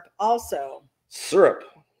great syrup also. Syrup.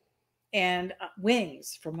 And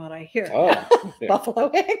wings, from what I hear. Oh, yeah. Buffalo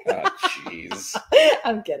wings. Oh, jeez.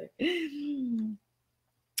 I'm kidding.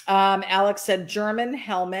 Alex said German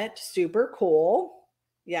helmet, super cool.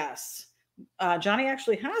 Yes. Johnny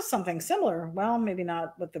actually has something similar. Well, maybe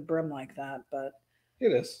not with the brim like that, but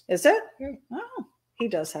it is. Is it? Yeah. Oh, he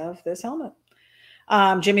does have this helmet.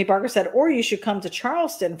 Jimmy Barker said, or you should come to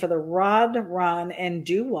Charleston for the Rod Run and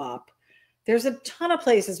Doo-Wop. There's a ton of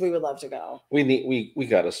places we would love to go. We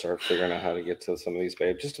got to start figuring out how to get to some of these,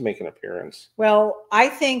 babe, just to make an appearance. Well, I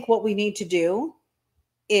think what we need to do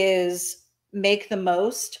is make the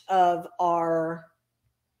most of our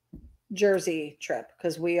Jersey trip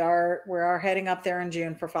because we are heading up there in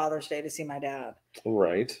June for Father's Day to see my dad.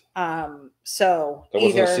 Right. So that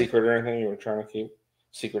wasn't a secret or anything you were trying to keep?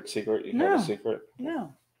 Secret? You have a secret?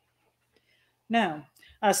 No.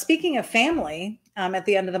 Speaking of family, at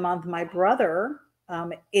the end of the month, my brother,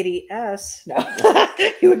 Itty S. No,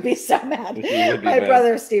 he would be so mad. My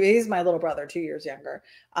brother, Steve, he's my little brother, 2 years younger.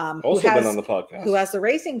 Also been on the podcast. Who has the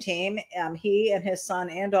racing team. He and his son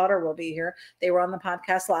and daughter will be here. They were on the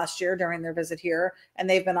podcast last year during their visit here, and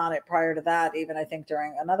they've been on it prior to that, even I think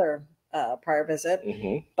during another prior visit.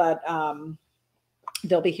 Mm-hmm. But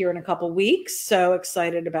they'll be here in a couple weeks. So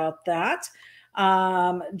excited about that.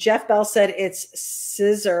 Jeff Bell said it's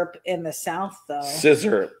scissor in the South, though.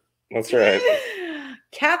 Scissor. That's right.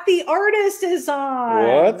 Kat the artist is on.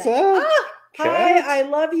 What's up? Hi, I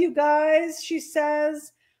love you guys. She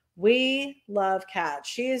says we love Kat.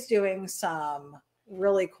 She is doing some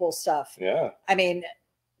really cool stuff. Yeah. I mean,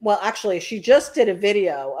 well, actually, she just did a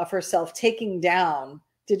video of herself taking down.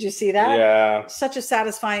 Did you see that? Yeah. Such a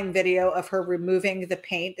satisfying video of her removing the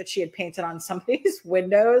paint that she had painted on somebody's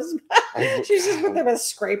windows. She's just with a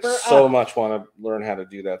scraper. So much want to learn how to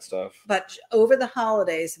do that stuff. But over the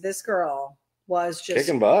holidays, this girl was just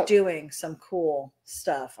doing some cool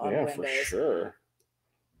stuff on windows. For sure.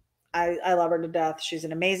 I love her to death. She's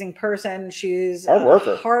an amazing person. She's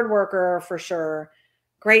hard worker for sure.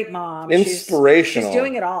 Great mom. Inspirational.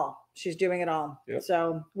 She's doing it all. Yep.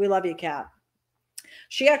 So we love you, Kat.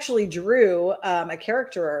 She actually drew a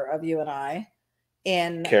caricature of you and I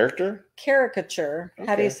in caricature. Okay.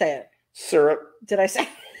 How do you say it? Syrup. Did I say?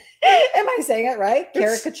 Am I saying it right?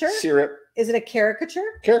 Caricature. Syrup. Is it a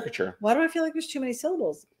caricature? Caricature. Why do I feel like there's too many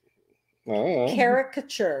syllables? I don't know.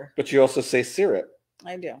 Caricature. But you also say syrup.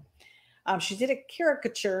 I do. She did a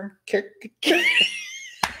caricature.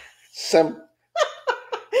 Some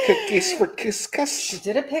cookies for Kiss. She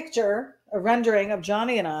did a picture, a rendering of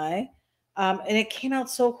Johnny and I. And it came out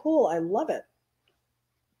so cool. I love it.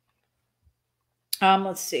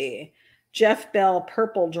 Let's see. Jeff Bell,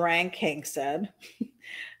 purple drank, Hank said.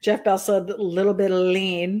 Jeff Bell said a little bit of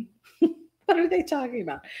lean. What are they talking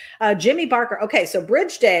about? Jimmy Barker. Okay, so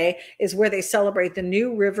Bridge Day is where they celebrate the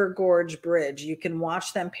New River Gorge Bridge. You can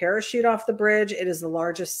watch them parachute off the bridge. It is the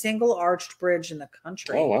largest single arched bridge in the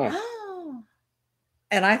country. Oh, wow.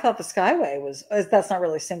 And I thought the Skyway was, that's not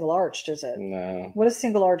really single arched, is it? No. What does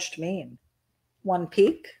single arched mean? One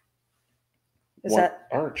peak? Is One that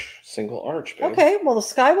arch? Single arch, babe. okay? Well, the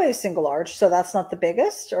Skyway is single arch, so that's not the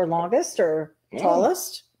biggest or longest or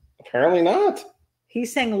tallest. Apparently not.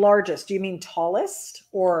 He's saying largest. Do you mean tallest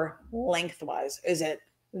or lengthwise? Is it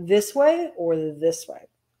this way or this way?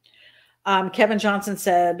 Kevin Johnson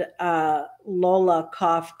said, Lola,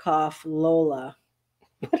 cough, cough, Lola.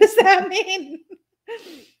 What does that mean?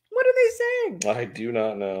 What are they saying? I do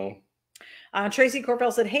not know. Tracy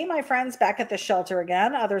Corpel said, hey, my friends, back at the shelter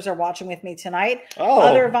again. Others are watching with me tonight. Oh.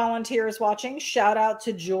 Other volunteers watching. Shout out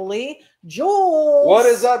to Julie. Jules. What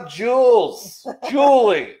is up, Jules?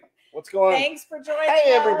 Julie. What's going on? Thanks for joining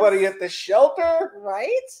Hey, us. everybody at the shelter. Right?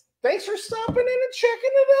 Thanks for stopping in and checking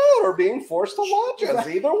it out or being forced to watch us.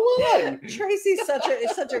 Either one. Tracy's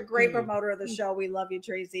such a great promoter of the show. We love you,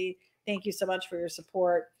 Tracy. Thank you so much for your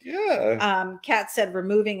support. Yeah. Kat said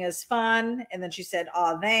removing is fun. And then she said,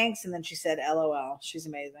 aw, thanks. And then she said, LOL. She's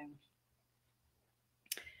amazing.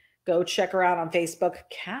 Go check her out on Facebook.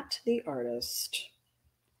 Kat the Artist.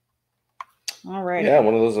 All right. Yeah,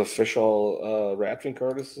 one of those official rafting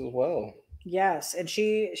artists as well. Yes. And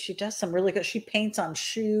she does some really good, she paints on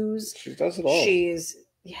shoes. She does it all.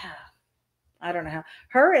 I don't know how.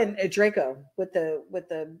 Her and Draco with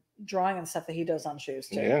the drawing and stuff that he does on shoes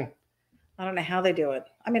too. Yeah. I don't know how they do it.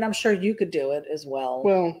 I mean, I'm sure you could do it as well.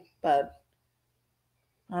 Well, but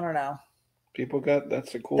I don't know.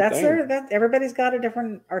 That's a cool thing. Everybody's got a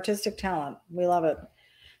different artistic talent. We love it.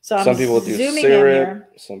 So some people do syrup.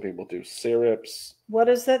 Some people do syrups. What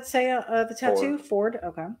does that say? The tattoo? Ford.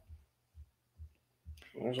 Okay.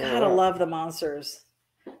 Gotta love the monsters.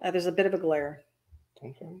 There's a bit of a glare.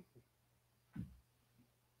 Okay.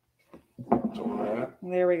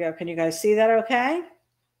 There we go. Can you guys see that okay?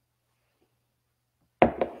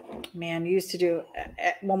 Man, used to do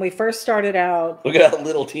when we first started out. Look at how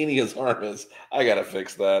little teeny his arm is. I gotta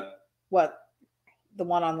fix that. What? The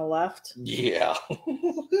one on the left? Yeah.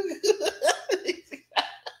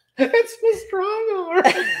 It's the strong arm.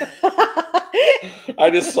 I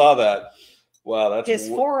just saw that. Wow, that's his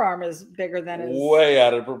forearm is bigger than his. Way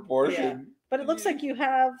out of proportion. Yeah. But it looks like you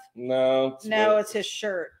have. No. It's his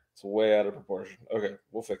shirt. It's way out of proportion. Okay,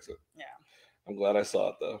 we'll fix it. Yeah. I'm glad I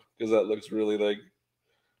saw it though, because that looks really like.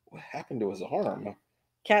 What happened to his arm?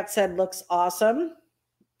 Kat said looks awesome,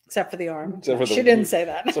 except for the arm. She didn't say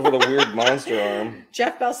that. Except for the weird monster arm.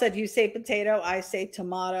 Jeff Bell said, you say potato, I say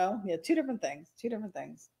tomato. Yeah, two different things.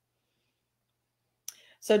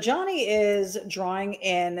 So Johnny is drawing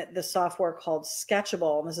in the software called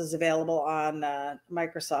Sketchable. This is available on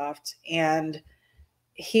Microsoft. And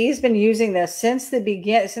he's been using this since a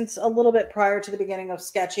little bit prior to the beginning of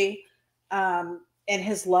Sketchy. And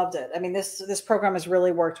has loved it. I mean, this program has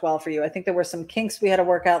really worked well for you. I think there were some kinks we had to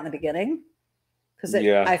work out in the beginning because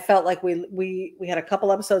I felt like we had a couple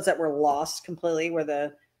episodes that were lost completely, where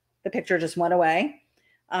the picture just went away,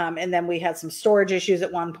 and then we had some storage issues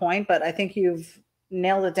at one point. But I think you've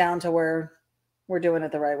nailed it down to where we're doing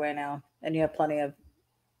it the right way now, and you have plenty of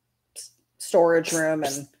storage room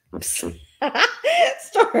and storage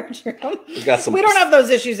room. We don't have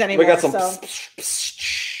those issues anymore. We got some.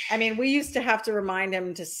 I mean, we used to have to remind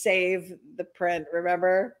him to save the print.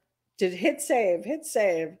 Remember? To hit save.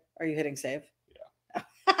 Are you hitting save? Yeah.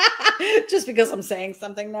 Just because I'm saying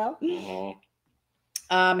something now.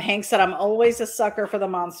 Mm-hmm. Hank said, I'm always a sucker for the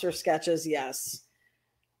monster sketches. Yes.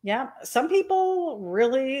 Yeah. Some people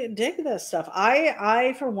really dig this stuff.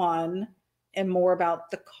 I for one, am more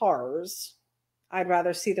about the cars. I'd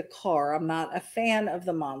rather see the car. I'm not a fan of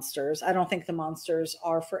the monsters. I don't think the monsters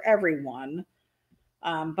are for everyone.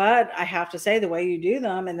 But I have to say, the way you do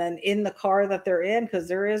them, and then in the car that they're in, because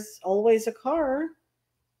there is always a car,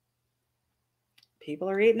 people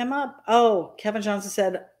are eating them up. Oh, Kevin Johnson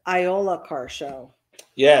said Iola car show.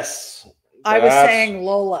 Yes. I was saying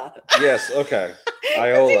Lola. Yes. Okay.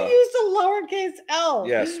 Iola. He used a lowercase L.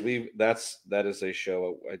 Yes. That is a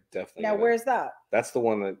show. I definitely. Now, where's that? That's the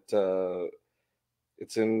one that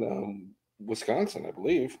it's in Wisconsin, I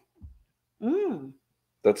believe.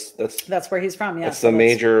 That's where he's from. Yeah, that's the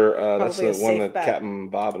major. That's the one that Captain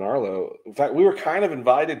Bob and Arlo. In fact, we were kind of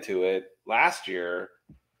invited to it last year.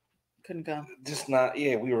 Couldn't go. Just not.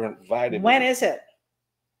 Yeah, we were invited. When is it?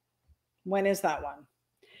 When is that one?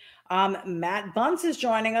 Matt Bunce is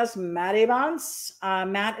joining us. Matty Bunce.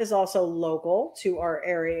 Matt is also local to our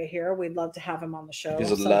area here. We'd love to have him on the show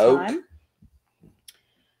sometime.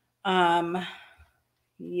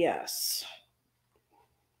 Yes.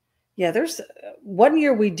 Yeah, there's one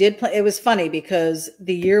year we did play. It was funny because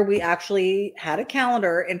the year we actually had a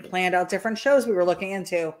calendar and planned out different shows we were looking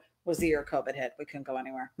into was the year COVID hit. We couldn't go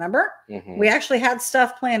anywhere. Remember? We actually had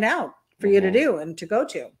stuff planned out for you to do and to go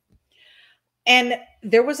to. And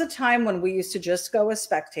there was a time when we used to just go as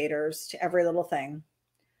spectators to every little thing.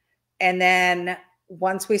 And then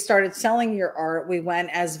once we started selling your art, we went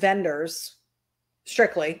as vendors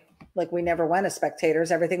strictly. Like we never went as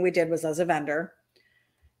spectators. Everything we did was as a vendor.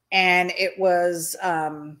 And it was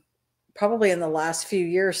probably in the last few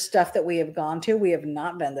years, stuff that we have gone to, we have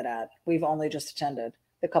not vended at. We've only just attended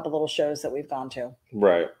the couple little shows that we've gone to.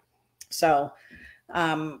 Right. So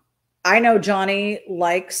I know Johnny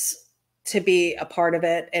likes to be a part of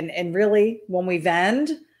it. And really, when we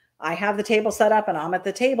vend, I have the table set up and I'm at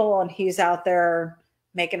the table and he's out there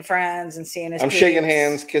making friends and seeing his I'm peeps. Shaking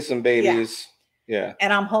hands, kissing babies. Yeah.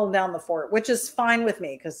 And I'm holding down the fort, which is fine with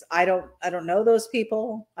me because I don't know those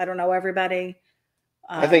people. I don't know everybody.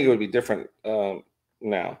 I think it would be different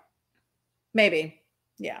now. Maybe.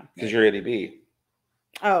 Yeah. Because you're ity-B.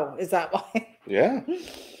 Oh, is that why? Yeah.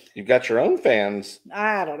 You've got your own fans.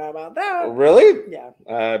 I don't know about that. Really? Yeah.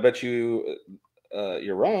 I bet you're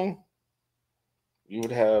wrong. You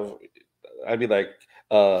would have, I'd be like,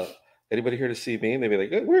 anybody here to see me? And they'd be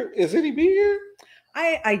like, where is ity-B here?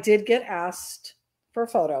 I did get asked for a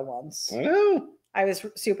photo once. I know. I was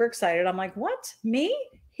super excited. I'm like, what? Me?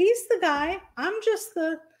 He's the guy. I'm just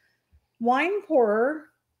the wine pourer.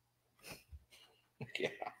 Yeah.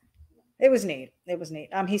 It was neat. It was neat.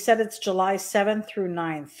 He said it's July 7th through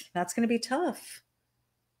 9th. That's going to be tough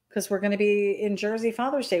because we're going to be in Jersey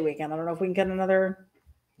Father's Day weekend. I don't know if we can get another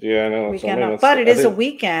weekend off. But it is a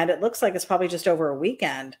weekend. It looks like it's probably just over a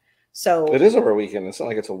weekend. So it is over a weekend. It's not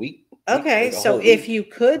like it's a week. Okay, so if you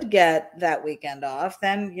could get that weekend off,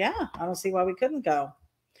 then yeah, I don't see why we couldn't go.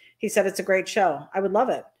 He said it's a great show. I would love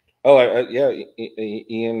it. Oh, yeah.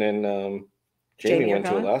 Ian and Jamie went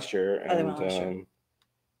to it last year and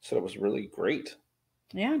said it was really great.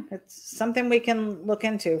 Yeah, it's something we can look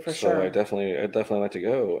into for sure. I'd definitely like to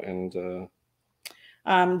go.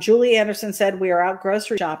 And Julie Anderson said we are out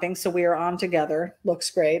grocery shopping, so we are on together. Looks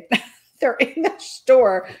great. They're in the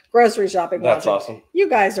store grocery shopping. That's awesome. You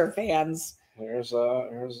guys are fans. Here's I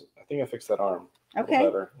think I fixed that arm. Okay.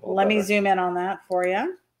 Let me zoom in on that for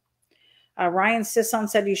you. Ryan Sisson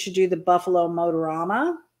said you should do the Buffalo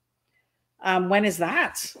Motorama. When is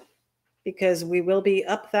that? Because we will be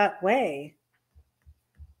up that way.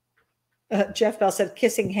 Jeff Bell said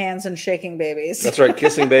kissing hands and shaking babies. That's right.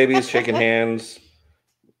 Kissing babies, shaking hands,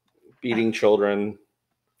 beating children.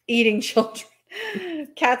 Eating children.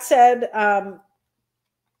 Kat said,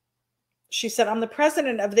 she said, I'm the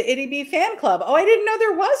president of the ity-B fan club. Oh, I didn't know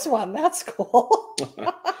there was one. That's cool.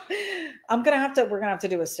 we're going to have to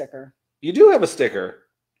do a sticker. You do have a sticker.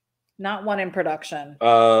 Not one in production.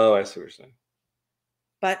 Oh, I see what you're saying.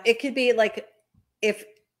 But it could be like, if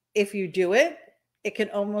you do it, it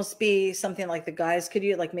could almost be something like the guys could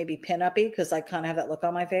use, like maybe pin-uppy, because I kind of have that look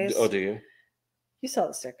on my face. Oh, do you? You saw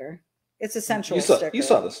the sticker. It's a sensual sticker. You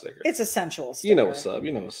saw the sticker. It's a sensual sticker. You know what's up.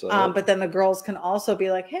 You know what's up. But then the girls can also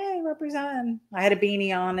be like, hey, represent. I had a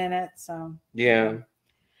beanie on in it. So yeah.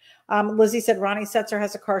 Lizzie said Ronnie Setzer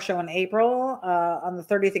has a car show in April on the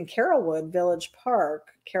 30th in Carrollwood Village Park.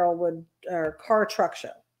 Carrollwood car truck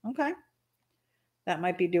show. Okay. That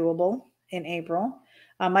might be doable in April.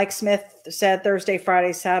 Mike Smith said Thursday,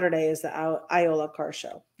 Friday, Saturday is the Iola car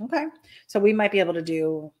show. Okay. So we might be able to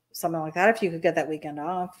do something like that if you could get that weekend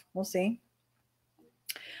off. We'll see.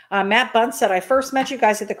 Matt Bunt said, I first met you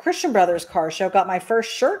guys at the Christian Brothers car show. Got my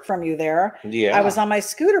first shirt from you there. Yeah. I was on my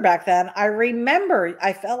scooter back then. I remember.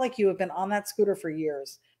 I felt like you have been on that scooter for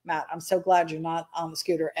years. Matt, I'm so glad you're not on the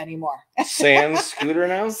scooter anymore. Sand scooter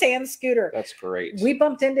now? Sand scooter. That's great. We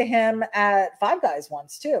bumped into him at Five Guys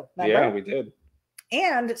once too. Remember? Yeah, we did.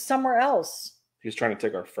 And somewhere else. He was trying to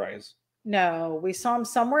take our fries. No, we saw him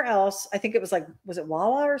somewhere else. I think it was was it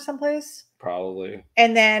Wawa or someplace? Probably.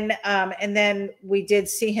 And then we did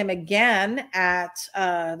see him again at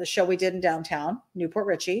the show we did in downtown Newport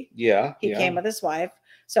Richey. Yeah. He came with his wife.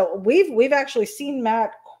 So we've actually seen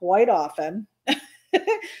Matt quite often.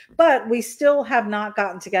 But we still have not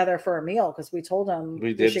gotten together for a meal because we told him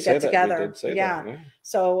we should get together. We did say that, yeah.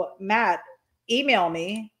 So Matt, email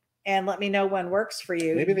me and let me know when works for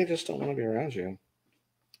you. Maybe they just don't want to be around you.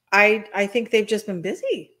 I think they've just been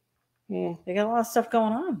busy. They got a lot of stuff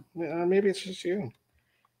going on. Yeah, maybe it's just you.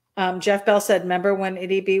 Jeff Bell said, remember when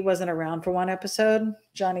ity-B wasn't around for one episode?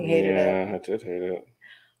 Johnny hated it. Yeah, I did hate it.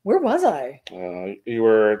 Where was I? You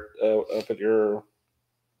were up at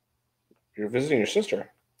you're visiting your sister.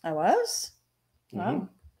 I was? Mhm. Oh.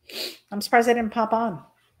 I'm surprised I didn't pop on.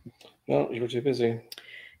 No, you were too busy.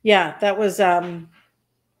 Yeah, that was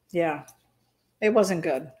yeah. It wasn't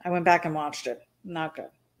good. I went back and watched it. Not good.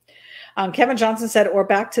 Kevin Johnson said, or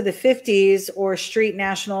back to the 50s or street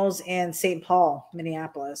nationals in St. Paul,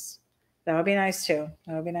 Minneapolis. That would be nice too.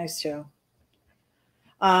 That would be nice too.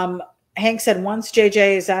 Hank said, once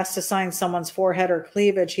JJ is asked to sign someone's forehead or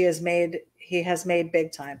cleavage, he has made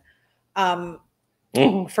big time.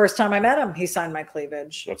 First time I met him, he signed my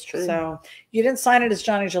cleavage. That's true. So you didn't sign it as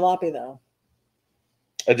Johnny Jalopy, though.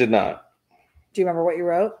 I did not. Do you remember what you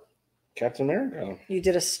wrote? Captain America. You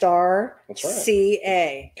did a star. That's right.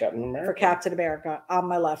 CA. Captain America. For Captain America on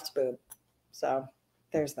my left boob. So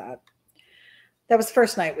there's that. That was the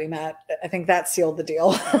first night we met. I think that sealed the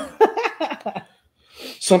deal.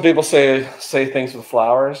 Some people say things with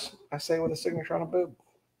flowers. I say with a signature on a boob.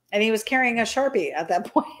 And he was carrying a Sharpie at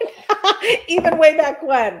that point. Even way back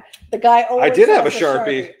when. The guy always I did have a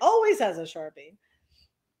Sharpie. Always has a Sharpie.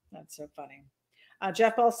 That's so funny.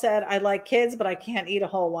 Jeff Bell said, I like kids, but I can't eat a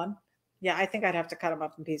whole one. Yeah, I think I'd have to cut them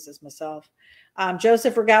up in pieces myself.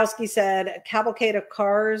 Joseph Rogowski said, cavalcade of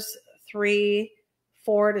cars 3-4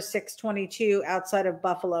 to 622 outside of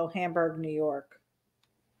Buffalo, Hamburg, New York.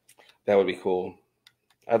 That would be cool.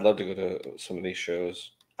 I'd love to go to some of these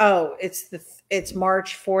shows. Oh, it's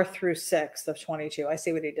March 4th through 6th of 22. I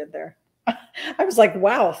see what he did there. I was like,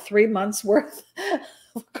 wow, 3 months worth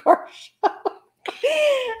of car show.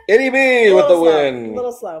 ity-B with the win. A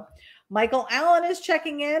little slow. Michael Allen is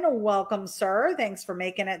checking in. Welcome, sir. Thanks for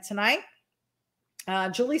making it tonight.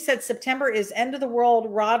 Julie said September is End of the World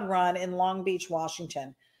Rod Run in Long Beach,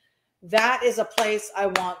 Washington. That is a place I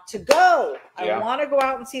want to go. Yeah. I want to go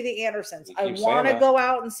out and see the Andersons. I want to go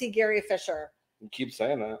out and see Gary Fisher. You keep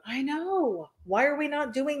saying that. I know. Why are we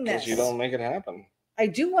not doing this? Because you don't make it happen. I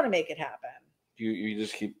do want to make it happen. You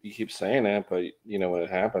just keep saying it, but you know when it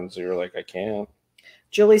happens, you're like, I can't.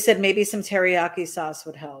 Julie said maybe some teriyaki sauce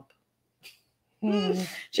would help.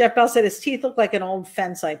 Jeff Bell said his teeth look like an old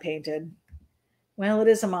fence I painted. Well, it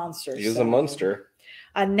is a monster. He is a monster.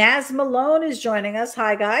 Naz Malone is joining us.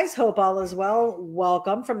 Hi, guys. Hope all is well.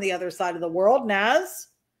 Welcome from the other side of the world, Naz.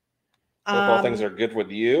 Hope all things are good with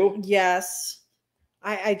you. Yes.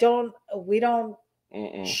 We don't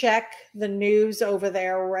check the news over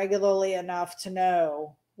there regularly enough to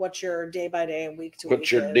know what your day by day and week to week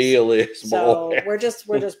what your deal is. So we're just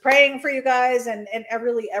praying for you guys and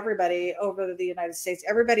really everybody over the United States.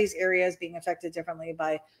 Everybody's area is being affected differently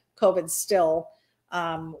by COVID still.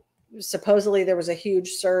 Supposedly there was a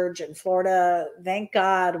huge surge in Florida. Thank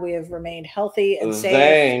God we have remained healthy and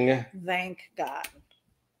safe. Thank God.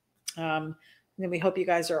 And we hope you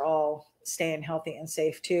guys are all staying healthy and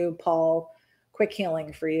safe too. Paul, quick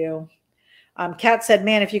healing for you. Kat said,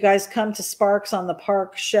 man, if you guys come to Sparks on the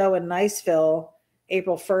Park show in Niceville,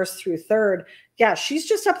 April 1st through 3rd. Yeah, she's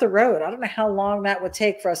just up the road. I don't know how long that would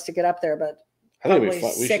take for us to get up there, but probably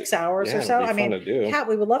 6 hours or so. I mean, Kat,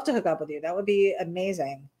 we would love to hook up with you. That would be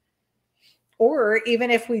amazing. Or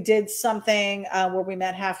even if we did something where we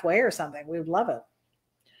met halfway or something, we would love it.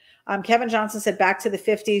 Kevin Johnson said back to the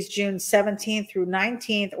 50s, June 17th through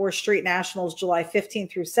 19th, or Street Nationals, July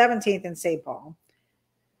 15th through 17th in St. Paul.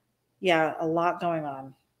 Yeah, a lot going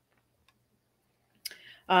on.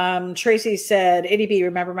 Tracy said, ity-B,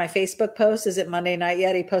 remember my Facebook post? Is it Monday night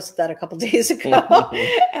yet? He posted that a couple days ago.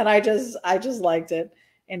 And I just liked it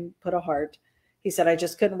and put a heart. He said, I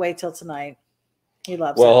just couldn't wait till tonight. He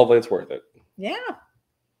loves it. Well, hopefully it's worth it. Yeah.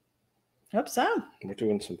 Hope so. We're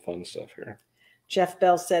doing some fun stuff here. Jeff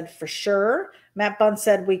Bell said, for sure. Matt Bunn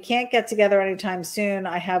said, we can't get together anytime soon.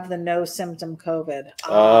 I have the no symptom COVID.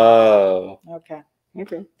 Oh. Okay.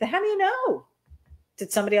 Okay. Then how do you know?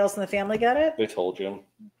 Did somebody else in the family get it? They told you.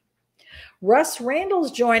 Russ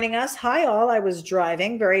Randall's joining us. Hi, all. I was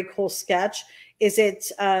driving. Very cool sketch. Is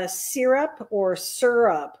it syrup or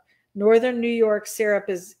syrup? Northern New York syrup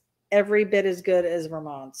is every bit as good as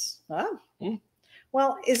Vermont's. Oh.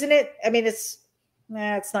 Well, isn't it? I mean, it's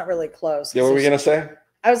not really close. Yeah, what were we going to say?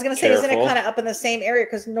 I was going to say, isn't it kind of up in the same area?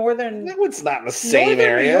 Because northern... No, it's not in the same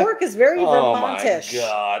area. New York is very Oh, Vermontish. my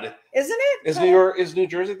God. Isn't it? Is New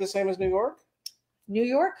Jersey the same as New York? New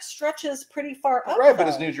York stretches pretty far up. Right, but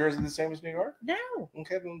is New Jersey the same as New York? No.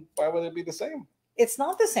 Okay, then why would it be the same? It's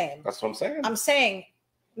not the same. That's what I'm saying. I'm saying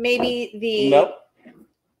maybe the nope.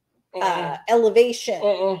 Elevation.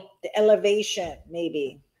 The elevation,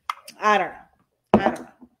 maybe. I don't know.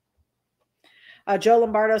 Joe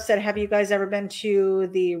Lombardo said, have you guys ever been to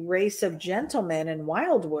the Race of Gentlemen in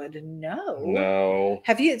Wildwood? No. No.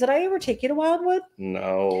 Have you? Did I ever take you to Wildwood?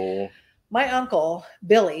 No. My uncle,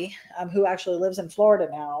 Billy, who actually lives in Florida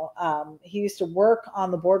now, he used to work on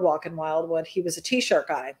the boardwalk in Wildwood. He was a t-shirt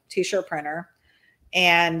guy, t-shirt printer,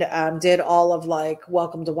 and did all of like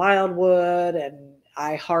Welcome to Wildwood and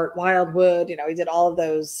I Heart Wildwood. You know, he did all of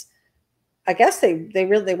those. I guess they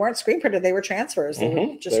weren't screen printed. They were transfers. They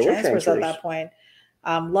were just transfers at that point.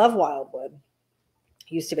 Love Wildwood.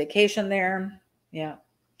 He used to vacation there. Yeah.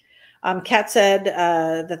 Kat said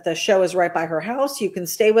that the show is right by her house. You can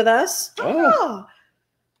stay with us. Oh.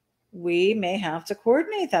 We may have to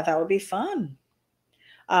coordinate that. That would be fun.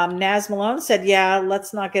 Naz Malone said, yeah,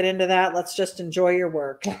 let's not get into that. Let's just enjoy your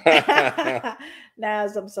work.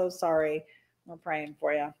 Naz, I'm so sorry. We're praying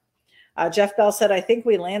for you. Jeff Bell said, I think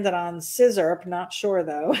we landed on Scissor. Not sure,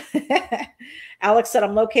 though. Alex said,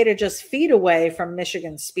 I'm located just feet away from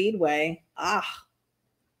Michigan Speedway.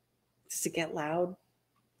 Does it get loud?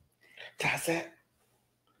 Does it?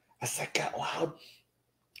 Does it get loud?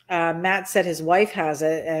 Matt said his wife has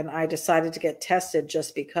it, and I decided to get tested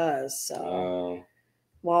just because. So,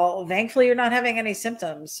 well, thankfully you're not having any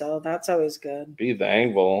symptoms, so that's always good. Be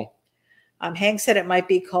thankful. Hank said it might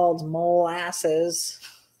be called molasses.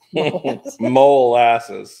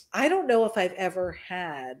 Molasses. I don't know if I've ever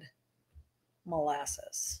had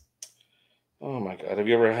molasses. Oh my God! Have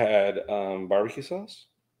you ever had barbecue sauce?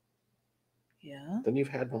 Yeah. Then you've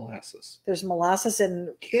had molasses. There's molasses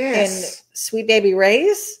in Sweet Baby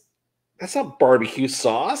Ray's? That's not barbecue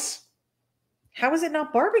sauce. How is it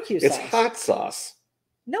not barbecue sauce? It's hot sauce.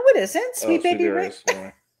 No, it isn't. Sweet Baby Ray's.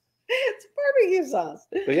 It's barbecue sauce.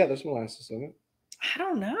 But yeah, there's molasses in it. I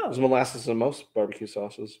don't know. There's molasses in most barbecue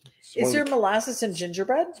sauces. Is there molasses in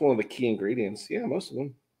gingerbread? It's one of the key ingredients. Yeah, most of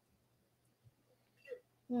them.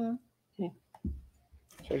 So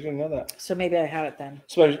I didn't know that. So maybe I had it then.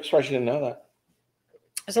 Surprised you didn't know that.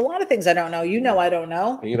 There's a lot of things I don't know. You know I don't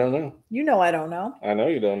know. You don't know. You know I don't know. I know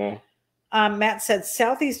you don't know. Matt said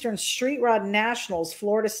Southeastern Street Rod Nationals,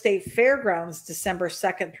 Florida State Fairgrounds, December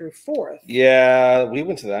 2nd through 4th. Yeah, we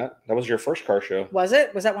went to that. That was your first car show. Was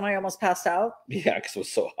it? Was that when I almost passed out? Yeah, because it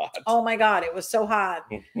was so hot. Oh my God, it was so hot.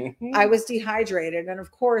 I was dehydrated. And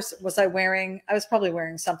of course, was I was probably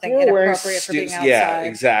wearing something inappropriate for being outside. Yeah,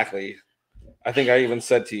 exactly. I think I even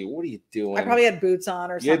said to you, what are you doing? I probably had boots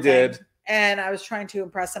on or something. You did. And I was trying to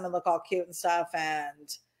impress him and look all cute and stuff.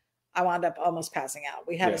 And I wound up almost passing out.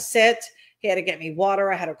 We had to sit. He had to get me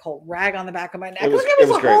water. I had a cold rag on the back of my neck. It was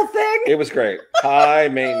a whole thing. It was great. High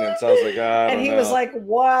maintenance. I was like, and he was like,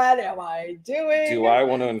 what am I doing? Do I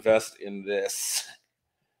want to invest in this?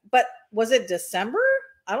 But was it December?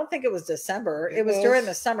 I don't think it was December. It was during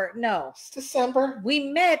the summer. No. It's December.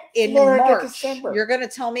 We met in March. December. You're going to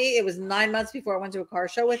tell me it was 9 months before I went to a car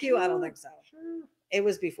show with you? I don't think so. Sure. It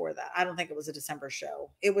was before that. I don't think it was a December show.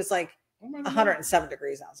 It was like 107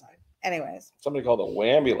 degrees outside. Anyways. Somebody called a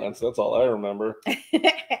wambulance. That's all I remember.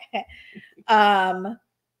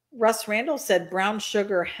 Russ Randall said brown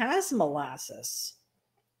sugar has molasses.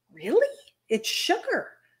 Really? It's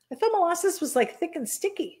sugar. I thought molasses was like thick and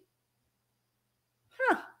sticky.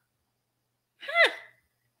 Huh.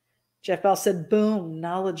 Jeff Bell said, boom,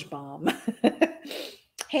 knowledge bomb.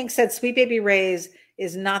 Hank said, Sweet Baby Ray's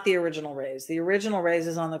is not the original Ray's. The original Ray's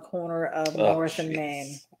is on the corner of North and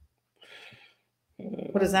Main.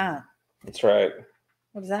 What is that? That's right.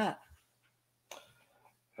 What is that?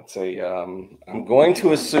 That's a, I'm going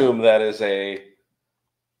to assume that is a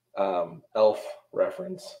Elf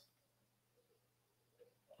reference.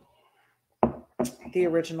 The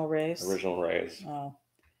original Ray's? Original Ray's. Oh.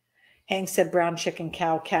 Hank said brown chicken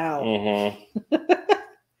cow. Mm-hmm.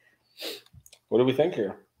 What do we think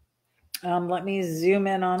here? Let me zoom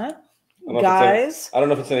in on it. Guys. I don't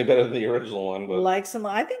know if it's any better than the original one, but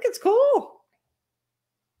I think it's cool.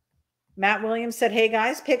 Matt Williams said, hey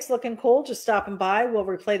guys, pics looking cool. Just stopping by. We'll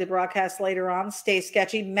replay the broadcast later on. Stay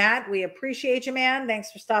sketchy. Matt, we appreciate you, man.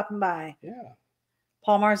 Thanks for stopping by. Yeah.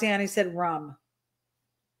 Paul Marziani said rum.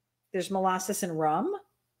 There's molasses in rum?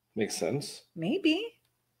 Makes sense. Maybe.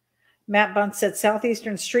 Matt Bunt said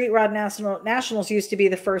Southeastern Street Rod Nationals used to be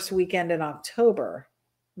the first weekend in October.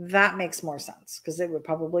 That makes more sense because it would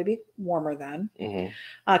probably be warmer then.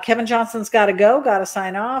 Mm-hmm. Kevin Johnson's got to go, got to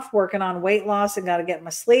sign off, working on weight loss and got to get my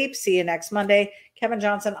sleep. See you next Monday. Kevin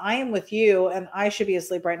Johnson, I am with you and I should be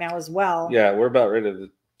asleep right now as well. Yeah, we're about ready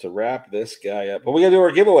to wrap this guy up, but we got to do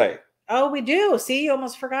our giveaway. Oh, we do. See, you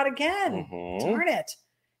almost forgot again. Mm-hmm. Darn it.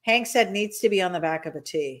 Hank said needs to be on the back of a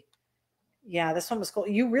tee. Yeah, this one was cool.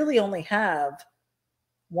 You really only have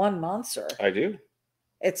one monster. I do.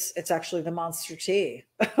 It's actually the monster tee,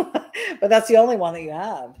 but that's the only one that you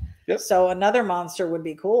have. Yep. So another monster would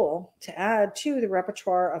be cool to add to the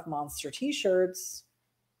repertoire of monster t-shirts.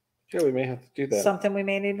 Yeah, we may have to do that. Something we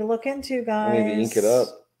may need to look into, guys. We need to ink it up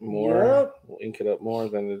more. Yep. We'll ink it up more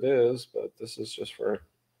than it is, but this is just for.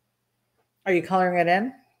 Are you coloring it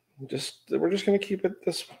in? We're just going to keep it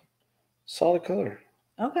this solid color.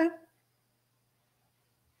 Okay.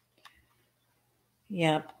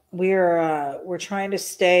 Yeah, we're trying to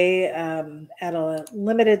stay at a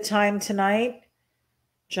limited time tonight.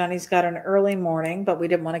 Johnny's got an early morning, but we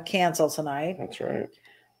didn't want to cancel tonight. That's right.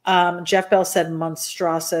 Jeff Bell said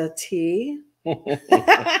monstrosity.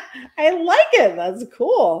 I like it. That's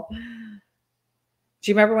cool. Do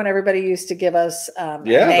you remember when everybody used to give us a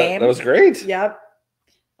name? That was great. Yep.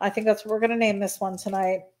 I think that's what we're going to name this one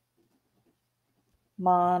tonight.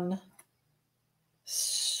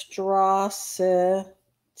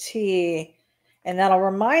 Monstrosity. And that'll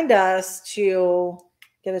remind us to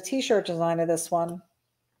get a t-shirt design of this one.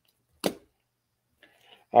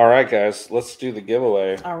 All right, guys, let's do the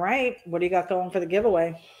giveaway. All right. What do you got going for the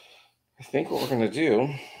giveaway? I think what we're going to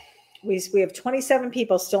do. We have 27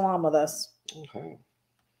 people still on with us. Okay.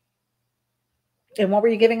 And what were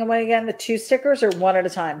you giving away again? The 2 stickers or one at a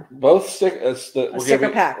time? Both stickers. Sticker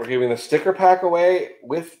pack. We're giving the sticker pack away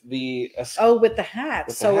with the. With the hat. With the hat.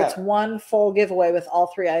 It's one full giveaway with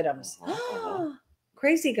all 3 items.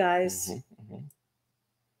 Crazy, guys.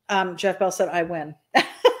 Jeff Bell said, I win.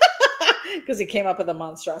 Because he came up with a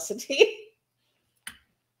monstrosity.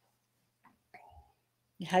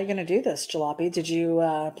 How are you going to do this, Jalopy? Did you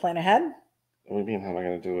plan ahead? What do you mean, how am I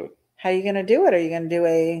going to do it? How are you going to do it? Are you going to do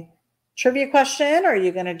a trivia question? Or are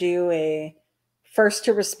you going to do a first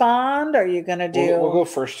to respond? Are you going to do... We'll go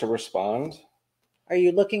first to respond. Are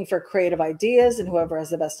you looking for creative ideas and whoever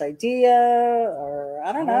has the best idea? Or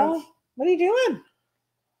I don't know. What are you doing?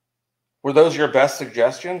 Were those your best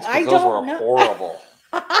suggestions? I those were horrible.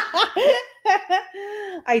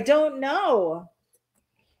 I don't know.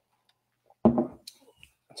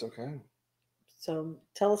 It's okay. So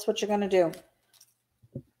tell us what you're going to do.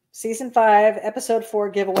 Season 5, episode 4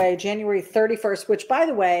 giveaway, January 31st, which, by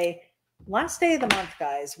the way, last day of the month,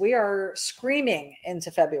 guys. We are screaming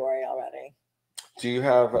into February already. Do you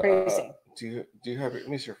have crazy? Do you have? Let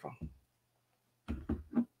me see your phone.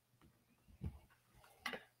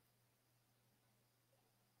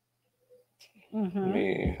 Let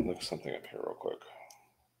me look something up here real quick.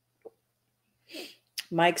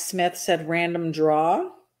 Mike Smith said random draw.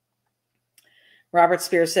 Robert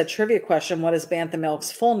Spears said trivia question. What is Bantha Milk's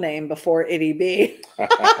full name before ity-B?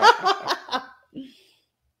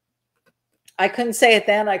 I couldn't say it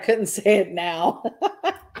then. I couldn't say it now.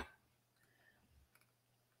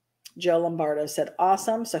 Joe Lombardo said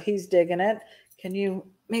awesome. So he's digging it. Can you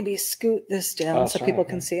maybe scoot this down so people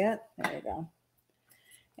can see it? There you go.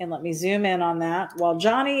 And let me zoom in on that while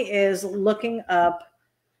Johnny is looking up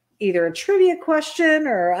either a trivia question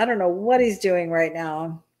or I don't know what he's doing right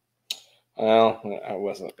now. Well, I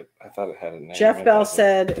wasn't. I thought it had a name. Jeff Bell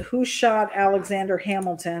said, who shot Alexander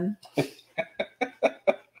Hamilton? He's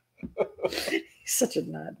such a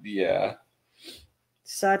nut. Yeah.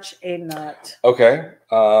 Such a nut. Okay.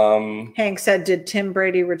 Hank said, did Tim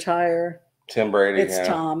Brady retire? Tim Brady. It's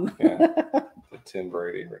Tom. Yeah. Did Tim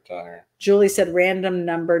Brady retire? Julie said, random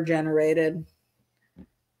number generated.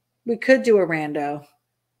 We could do a rando.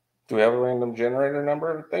 Do we have a random generator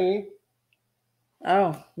number thingy?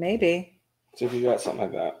 Oh, maybe. See if you got something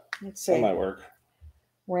like that. Let's see. That might work.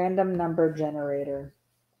 Random number generator.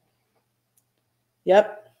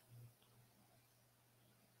 Yep.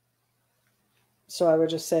 So I would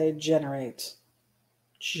just say generate.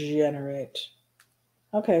 Generate.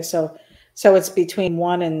 Okay, so it's between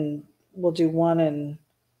 1 and we'll do 1 and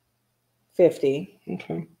 50.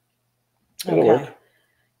 Okay. That'll work.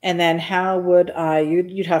 And then how would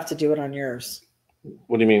you'd have to do it on yours.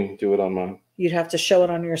 What do you mean do it on mine? You'd have to show it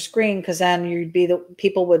on your screen because then you'd be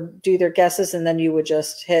people would do their guesses and then you would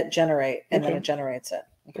just hit generate and then it generates it.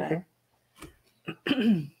 Okay.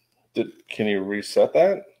 Can you reset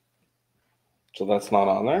that? So that's not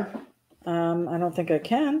on there? I don't think I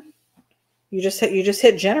can. You just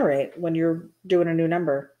hit generate when you're doing a new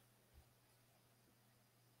number.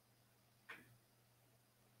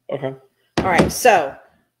 Okay. All right. So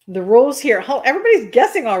the rules here. Oh, everybody's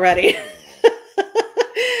guessing already.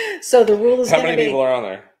 So the rule is how many people are on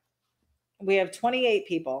there? We have 28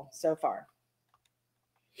 people so far.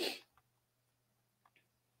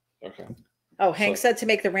 Okay. Oh, Hank said to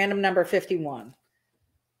make the random number 51.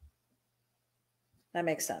 That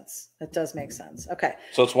makes sense. That does make sense. Okay.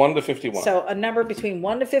 So it's 1 to 51. So a number between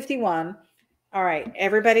 1 to 51. All right.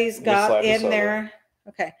 Everybody's got in there.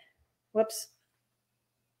 Okay. Whoops.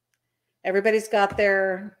 Everybody's got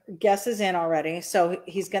their guesses in already. So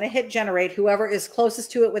he's going to hit generate. Whoever is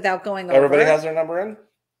closest to it without going over. Everybody has their number in?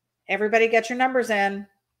 Everybody get your numbers in.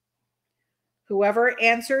 Whoever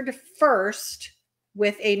answered first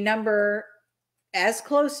with a number as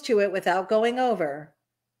close to it without going over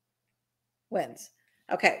wins.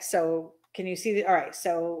 Okay, so can you see all right,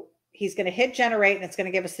 so he's going to hit generate and it's going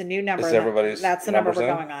to give us the new number. That's the number we're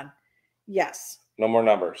going on. Yes. No more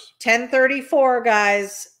numbers. 1034,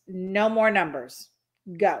 guys. No more numbers.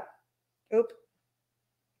 Go. Oop.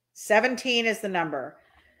 17 is the number.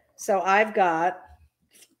 So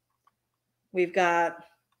we've got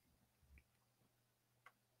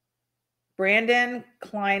Brandon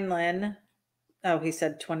Kleinlin. Oh, he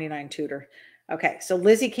said 29 tutor. Okay, so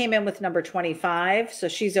Lizzie came in with number 25, so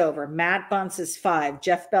she's over. Matt Bunce is 5.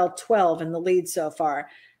 Jeff Bell, 12 in the lead so far.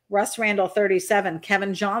 Russ Randall, 37.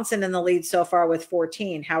 Kevin Johnson in the lead so far with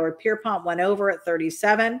 14. Howard Pierpont went over at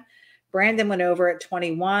 37. Brandon went over at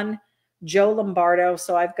 21. Joe Lombardo.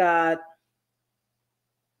 So I've got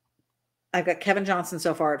Kevin Johnson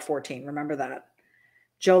so far at 14. Remember that.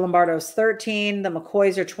 Joe Lombardo's 13. The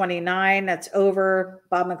McCoys are 29. That's over.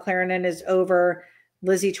 Bob McLaren is over.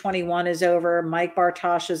 Lizzie 21 is over. Mike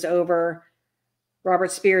Bartosh is over.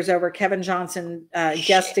 Robert Spears over. Kevin Johnson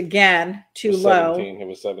guessed again, too low. It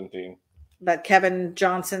was 17. But Kevin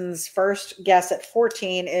Johnson's first guess at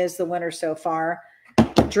 14 is the winner so far.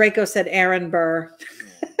 Draco said Aaron Burr.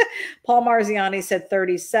 Paul Marziani said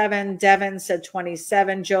 37. Devin said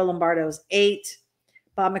 27. Joe Lombardo's 8.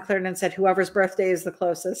 Bob McLaren said whoever's birthday is the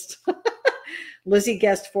closest. Lizzie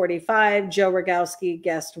guessed 45. Joe Rogowski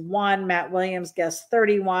guessed 1. Matt Williams guessed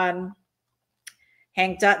 31.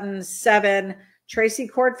 Hank Dutton, 7. Tracy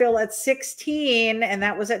Courtville at 16, and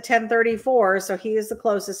that was at 1034, so he is the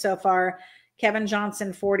closest so far. Kevin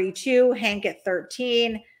Johnson, 42. Hank at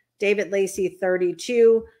 13. David Lacey,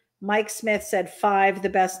 32. Mike Smith said 5, the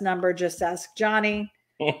best number. Just ask Johnny.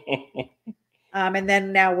 And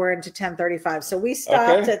then now we're into 1035. So we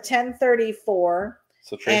stopped at 1034.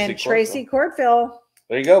 So Tracy Courtville.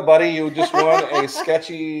 There you go, buddy. You just won a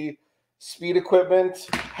Sketchy Speed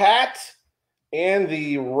Equipment hat and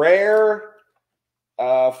the rare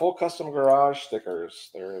full custom garage stickers.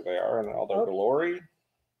 There they are in all their glory.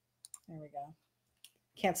 There we go.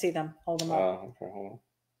 Can't see them. Hold them up. Okay, hold on.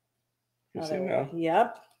 You see them now?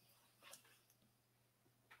 Yep.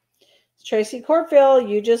 Tracy Courtville,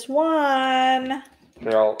 you just won.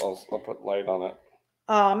 Here, I'll put light on it.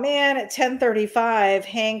 Oh man, at 1035,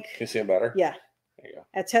 Hank. Can you see it better? Yeah. There you go.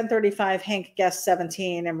 At 1035, Hank guessed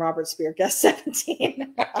 17 and Robert Spear guessed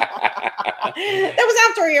 17. That was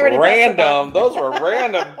after he already random. Those were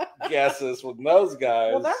random guesses with those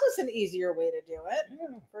guys. Well, that was an easier way to do it.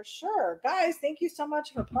 Yeah. For sure. Guys, thank you so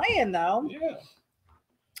much for playing though. Yeah.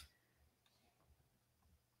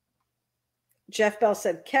 Jeff Bell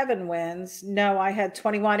said Kevin wins. No, I had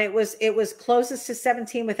 21. It was closest to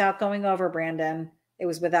 17 without going over, Brandon. It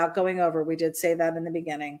was without going over. We did say that in the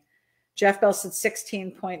beginning. Jeff Bell said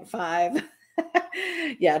 16.5.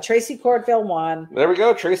 Yeah, Tracy Courtville won. There we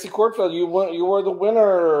go. Tracy Courtville, you were the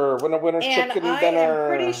winner. Winner chicken dinner. And I am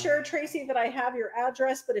pretty sure, Tracy, that I have your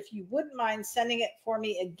address, but if you wouldn't mind sending it for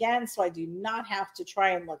me again so I do not have to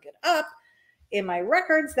try and look it up in my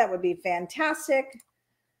records, that would be fantastic.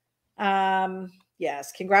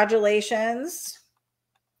 Yes, congratulations.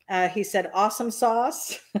 He said awesome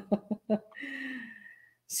sauce.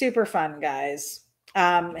 Super fun, guys.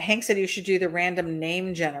 Hank said you should do the random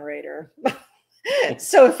name generator.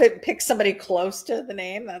 So if it picks somebody close to the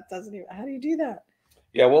name, that doesn't even, how do you do that?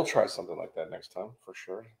 Yeah, we'll try something like that next time for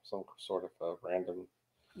sure. Some sort of random.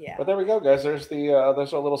 Yeah. But there we go, guys. There's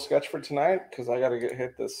there's our little sketch for tonight because I got to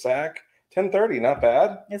hit the sack. 10:30, not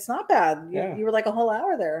bad. It's not bad. Yeah. You were like a whole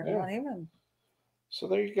hour there. Yeah. Not even. So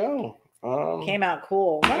there you go. Came out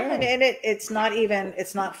cool. Yeah. And it's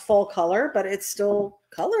not full color, but it's still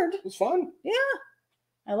colored. It's fun. Yeah.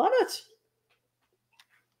 I love it.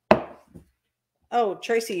 Oh,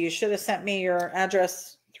 Tracy, you should have sent me your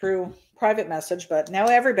address through private message, but now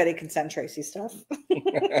everybody can send Tracy stuff.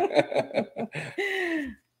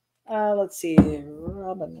 Let's see.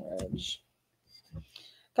 Robin Ridge.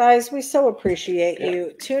 Guys, we so appreciate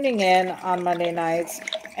you tuning in on Monday nights,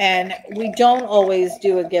 and we don't always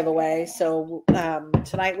do a giveaway. So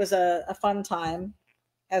tonight was a fun time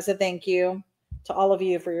as a thank you to all of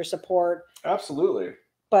you for your support. Absolutely.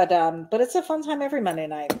 But it's a fun time every Monday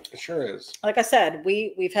night. It sure is. Like I said,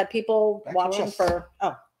 we've had people watching for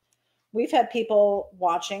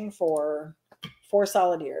 4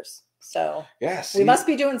 solid years. So yes, we must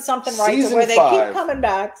be doing something right where they keep coming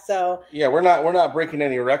back. So yeah, we're not breaking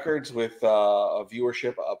any records with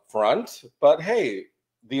viewership up front, but hey,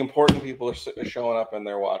 the important people are showing up and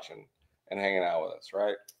they're watching and hanging out with us,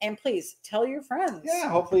 right? And please tell your friends. Yeah,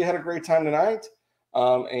 hopefully you had a great time tonight.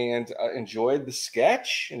 and enjoyed the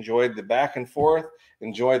sketch, enjoyed the back and forth,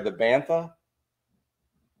 enjoyed the bantha.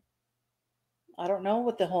 I don't know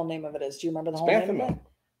what the whole name of it is. Do you remember the whole Bantha name milk. of it?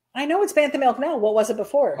 I know it's bantha milk now. What was it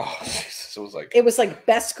before? Oh, Jesus. It was like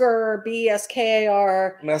Besker,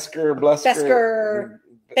 Bskar. Besker,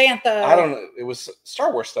 Bantha. I don't know. It was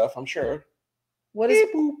Star Wars stuff, I'm sure. What is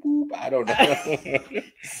boop, boop. I don't know.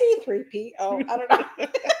 C3PO? I don't know.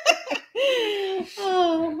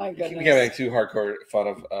 Oh my goodness. We can't make too hardcore fun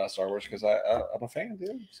of Star Wars because I'm a fan,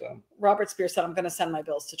 dude. So Robert Spears said I'm going to send my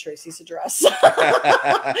bills to Tracy's address.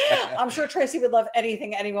 I'm sure Tracy would love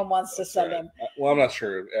anything anyone wants to send him. Well, I'm not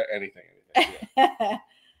sure anything. Yeah.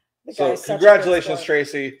 So congratulations,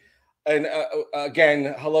 Tracy. And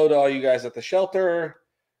again, hello to all you guys at the shelter.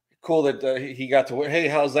 Cool that he got to. Hey,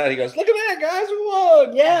 how's that? He goes, look at that, guys, we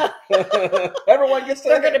won. Yeah. Everyone gets.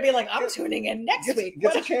 They're going to be like, I'm tuning in next week.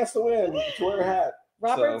 Gets a chance to win. To wear a hat.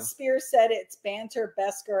 Robert Spears said it's Banter,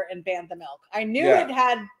 Besker, and Bantha Milk. I knew it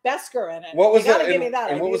had Besker in it. What was that? Give me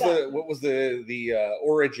that. And what was the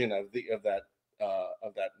origin of that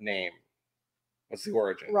name? What's the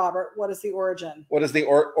origin? Robert, what is the origin? What is the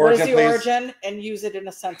origin? What is the origin? And use it in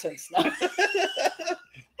a sentence. No.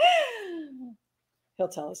 He'll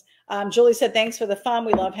tell us. Julie said, thanks for the fun.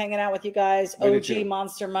 We love hanging out with you guys. OG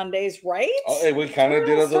Monster Mondays, right? Oh, hey, we kind of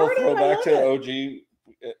did a little throwback to OG,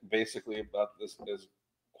 basically about this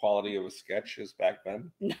quality of a sketch as back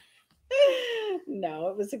then. No,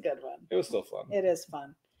 it was a good one. It was still fun. It is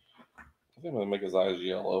fun. I think I'm going to make his eyes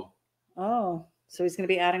yellow. Oh, so he's going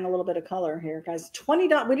to be adding a little bit of color here, guys.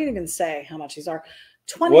 $20. We didn't even say how much these are.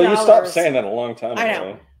 $20. Well, you stopped saying that a long time ago. I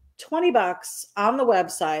know. $20 on the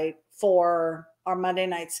website for our Monday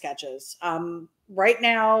night sketches. Right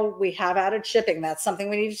now we have added shipping. That's something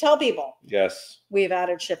we need to tell people. Yes. We've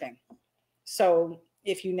added shipping. So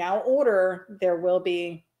if you now order, there will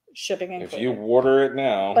be shipping included. If you order it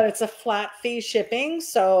now. But it's a flat fee shipping.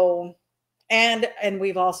 So, and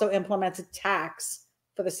we've also implemented tax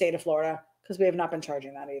for the state of Florida because we have not been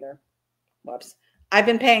charging that either. Whoops. I've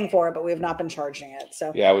been paying for it, but we have not been charging it.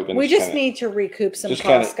 So yeah, we just need to recoup some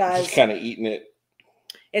costs, guys. Just kind of eating it.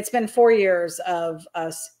 It's been 4 years of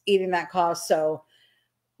us eating that cost. So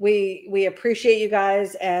we appreciate you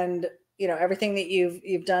guys and, you know, everything that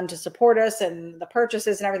you've done to support us and the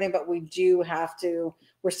purchases and everything, but we do have to,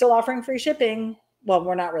 we're still offering free shipping. Well,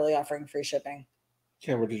 we're not really offering free shipping.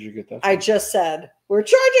 Yeah. Where did you get that from? I just said we're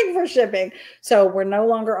charging for shipping. So we're no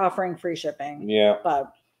longer offering free shipping. Yeah. But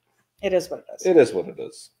it is what it is. It is what it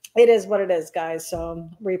is. It is what it is, guys. So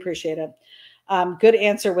we appreciate it. Good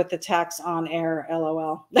answer with the tax on air,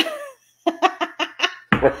 LOL.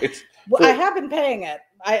 Right. Well, I have been paying it.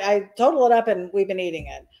 I total it up and we've been eating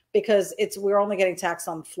it because we're only getting taxed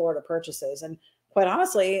on Florida purchases. And quite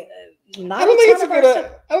honestly, I don't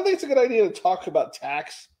think it's a good idea to talk about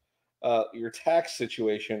tax, your tax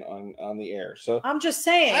situation on the air. So I'm just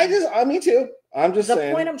saying. Me too. I'm just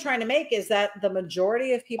saying. The point I'm trying to make is that the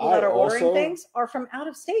majority of people that are ordering things are from out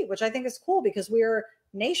of state, which I think is cool because we're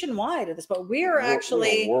nationwide at this point. We are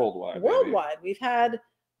actually worldwide. We've had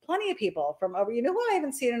plenty of people from over. You know who I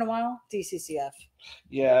haven't seen in a while? DCCF.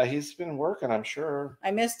 Yeah, he's been working, I'm sure.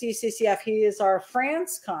 I miss DCCF. He is our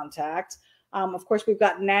France contact. Of course, we've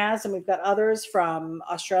got Naz and we've got others from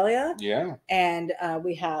Australia. Yeah. And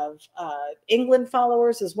we have England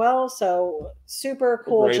followers as well. So super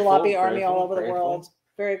cool Jalopy army all over the world.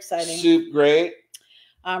 Very exciting. Super great.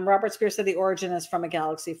 Robert Spears said the origin is from a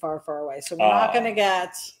galaxy far, far away. So we're not going to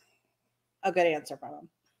get a good answer from him.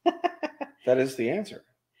 That is the answer.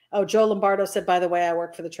 Oh, Joe Lombardo said, by the way, I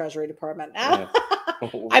work for the Treasury Department. Yeah.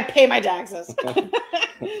 I pay my taxes.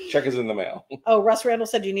 Check is in the mail. Oh, Russ Randall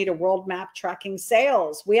said you need a world map tracking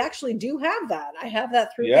sales. We actually do have that. I have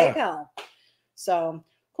that through PayPal. So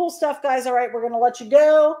cool stuff, guys. All right, we're going to let you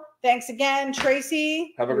go. Thanks again,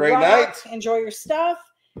 Tracy. Have a great night. Enjoy your stuff.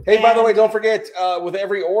 Hey, by the way, don't forget, with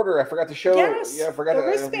every order, I forgot to show. Yes, I forgot the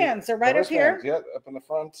wristbands are right up here. Yep, up in the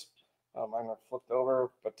front. Mine are flipped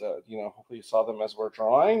over, but hopefully you saw them as we're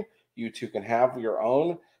drawing. You too can have your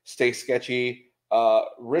own Stay Sketchy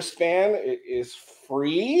wristband. It is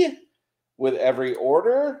free with every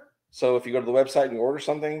order. So if you go to the website and you order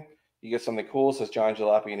something, you get something cool. It says John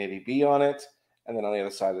Jalopy and ity-B on it, and then on the other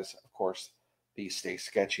side is, of course, the Stay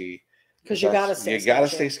Sketchy. Because you gotta stay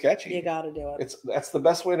sketchy. You gotta do it. That's the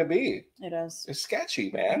best way to be. It is. It's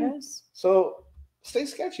sketchy, man. It is. So stay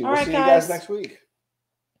sketchy. All we'll right, see you guys next week.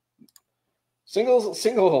 Single.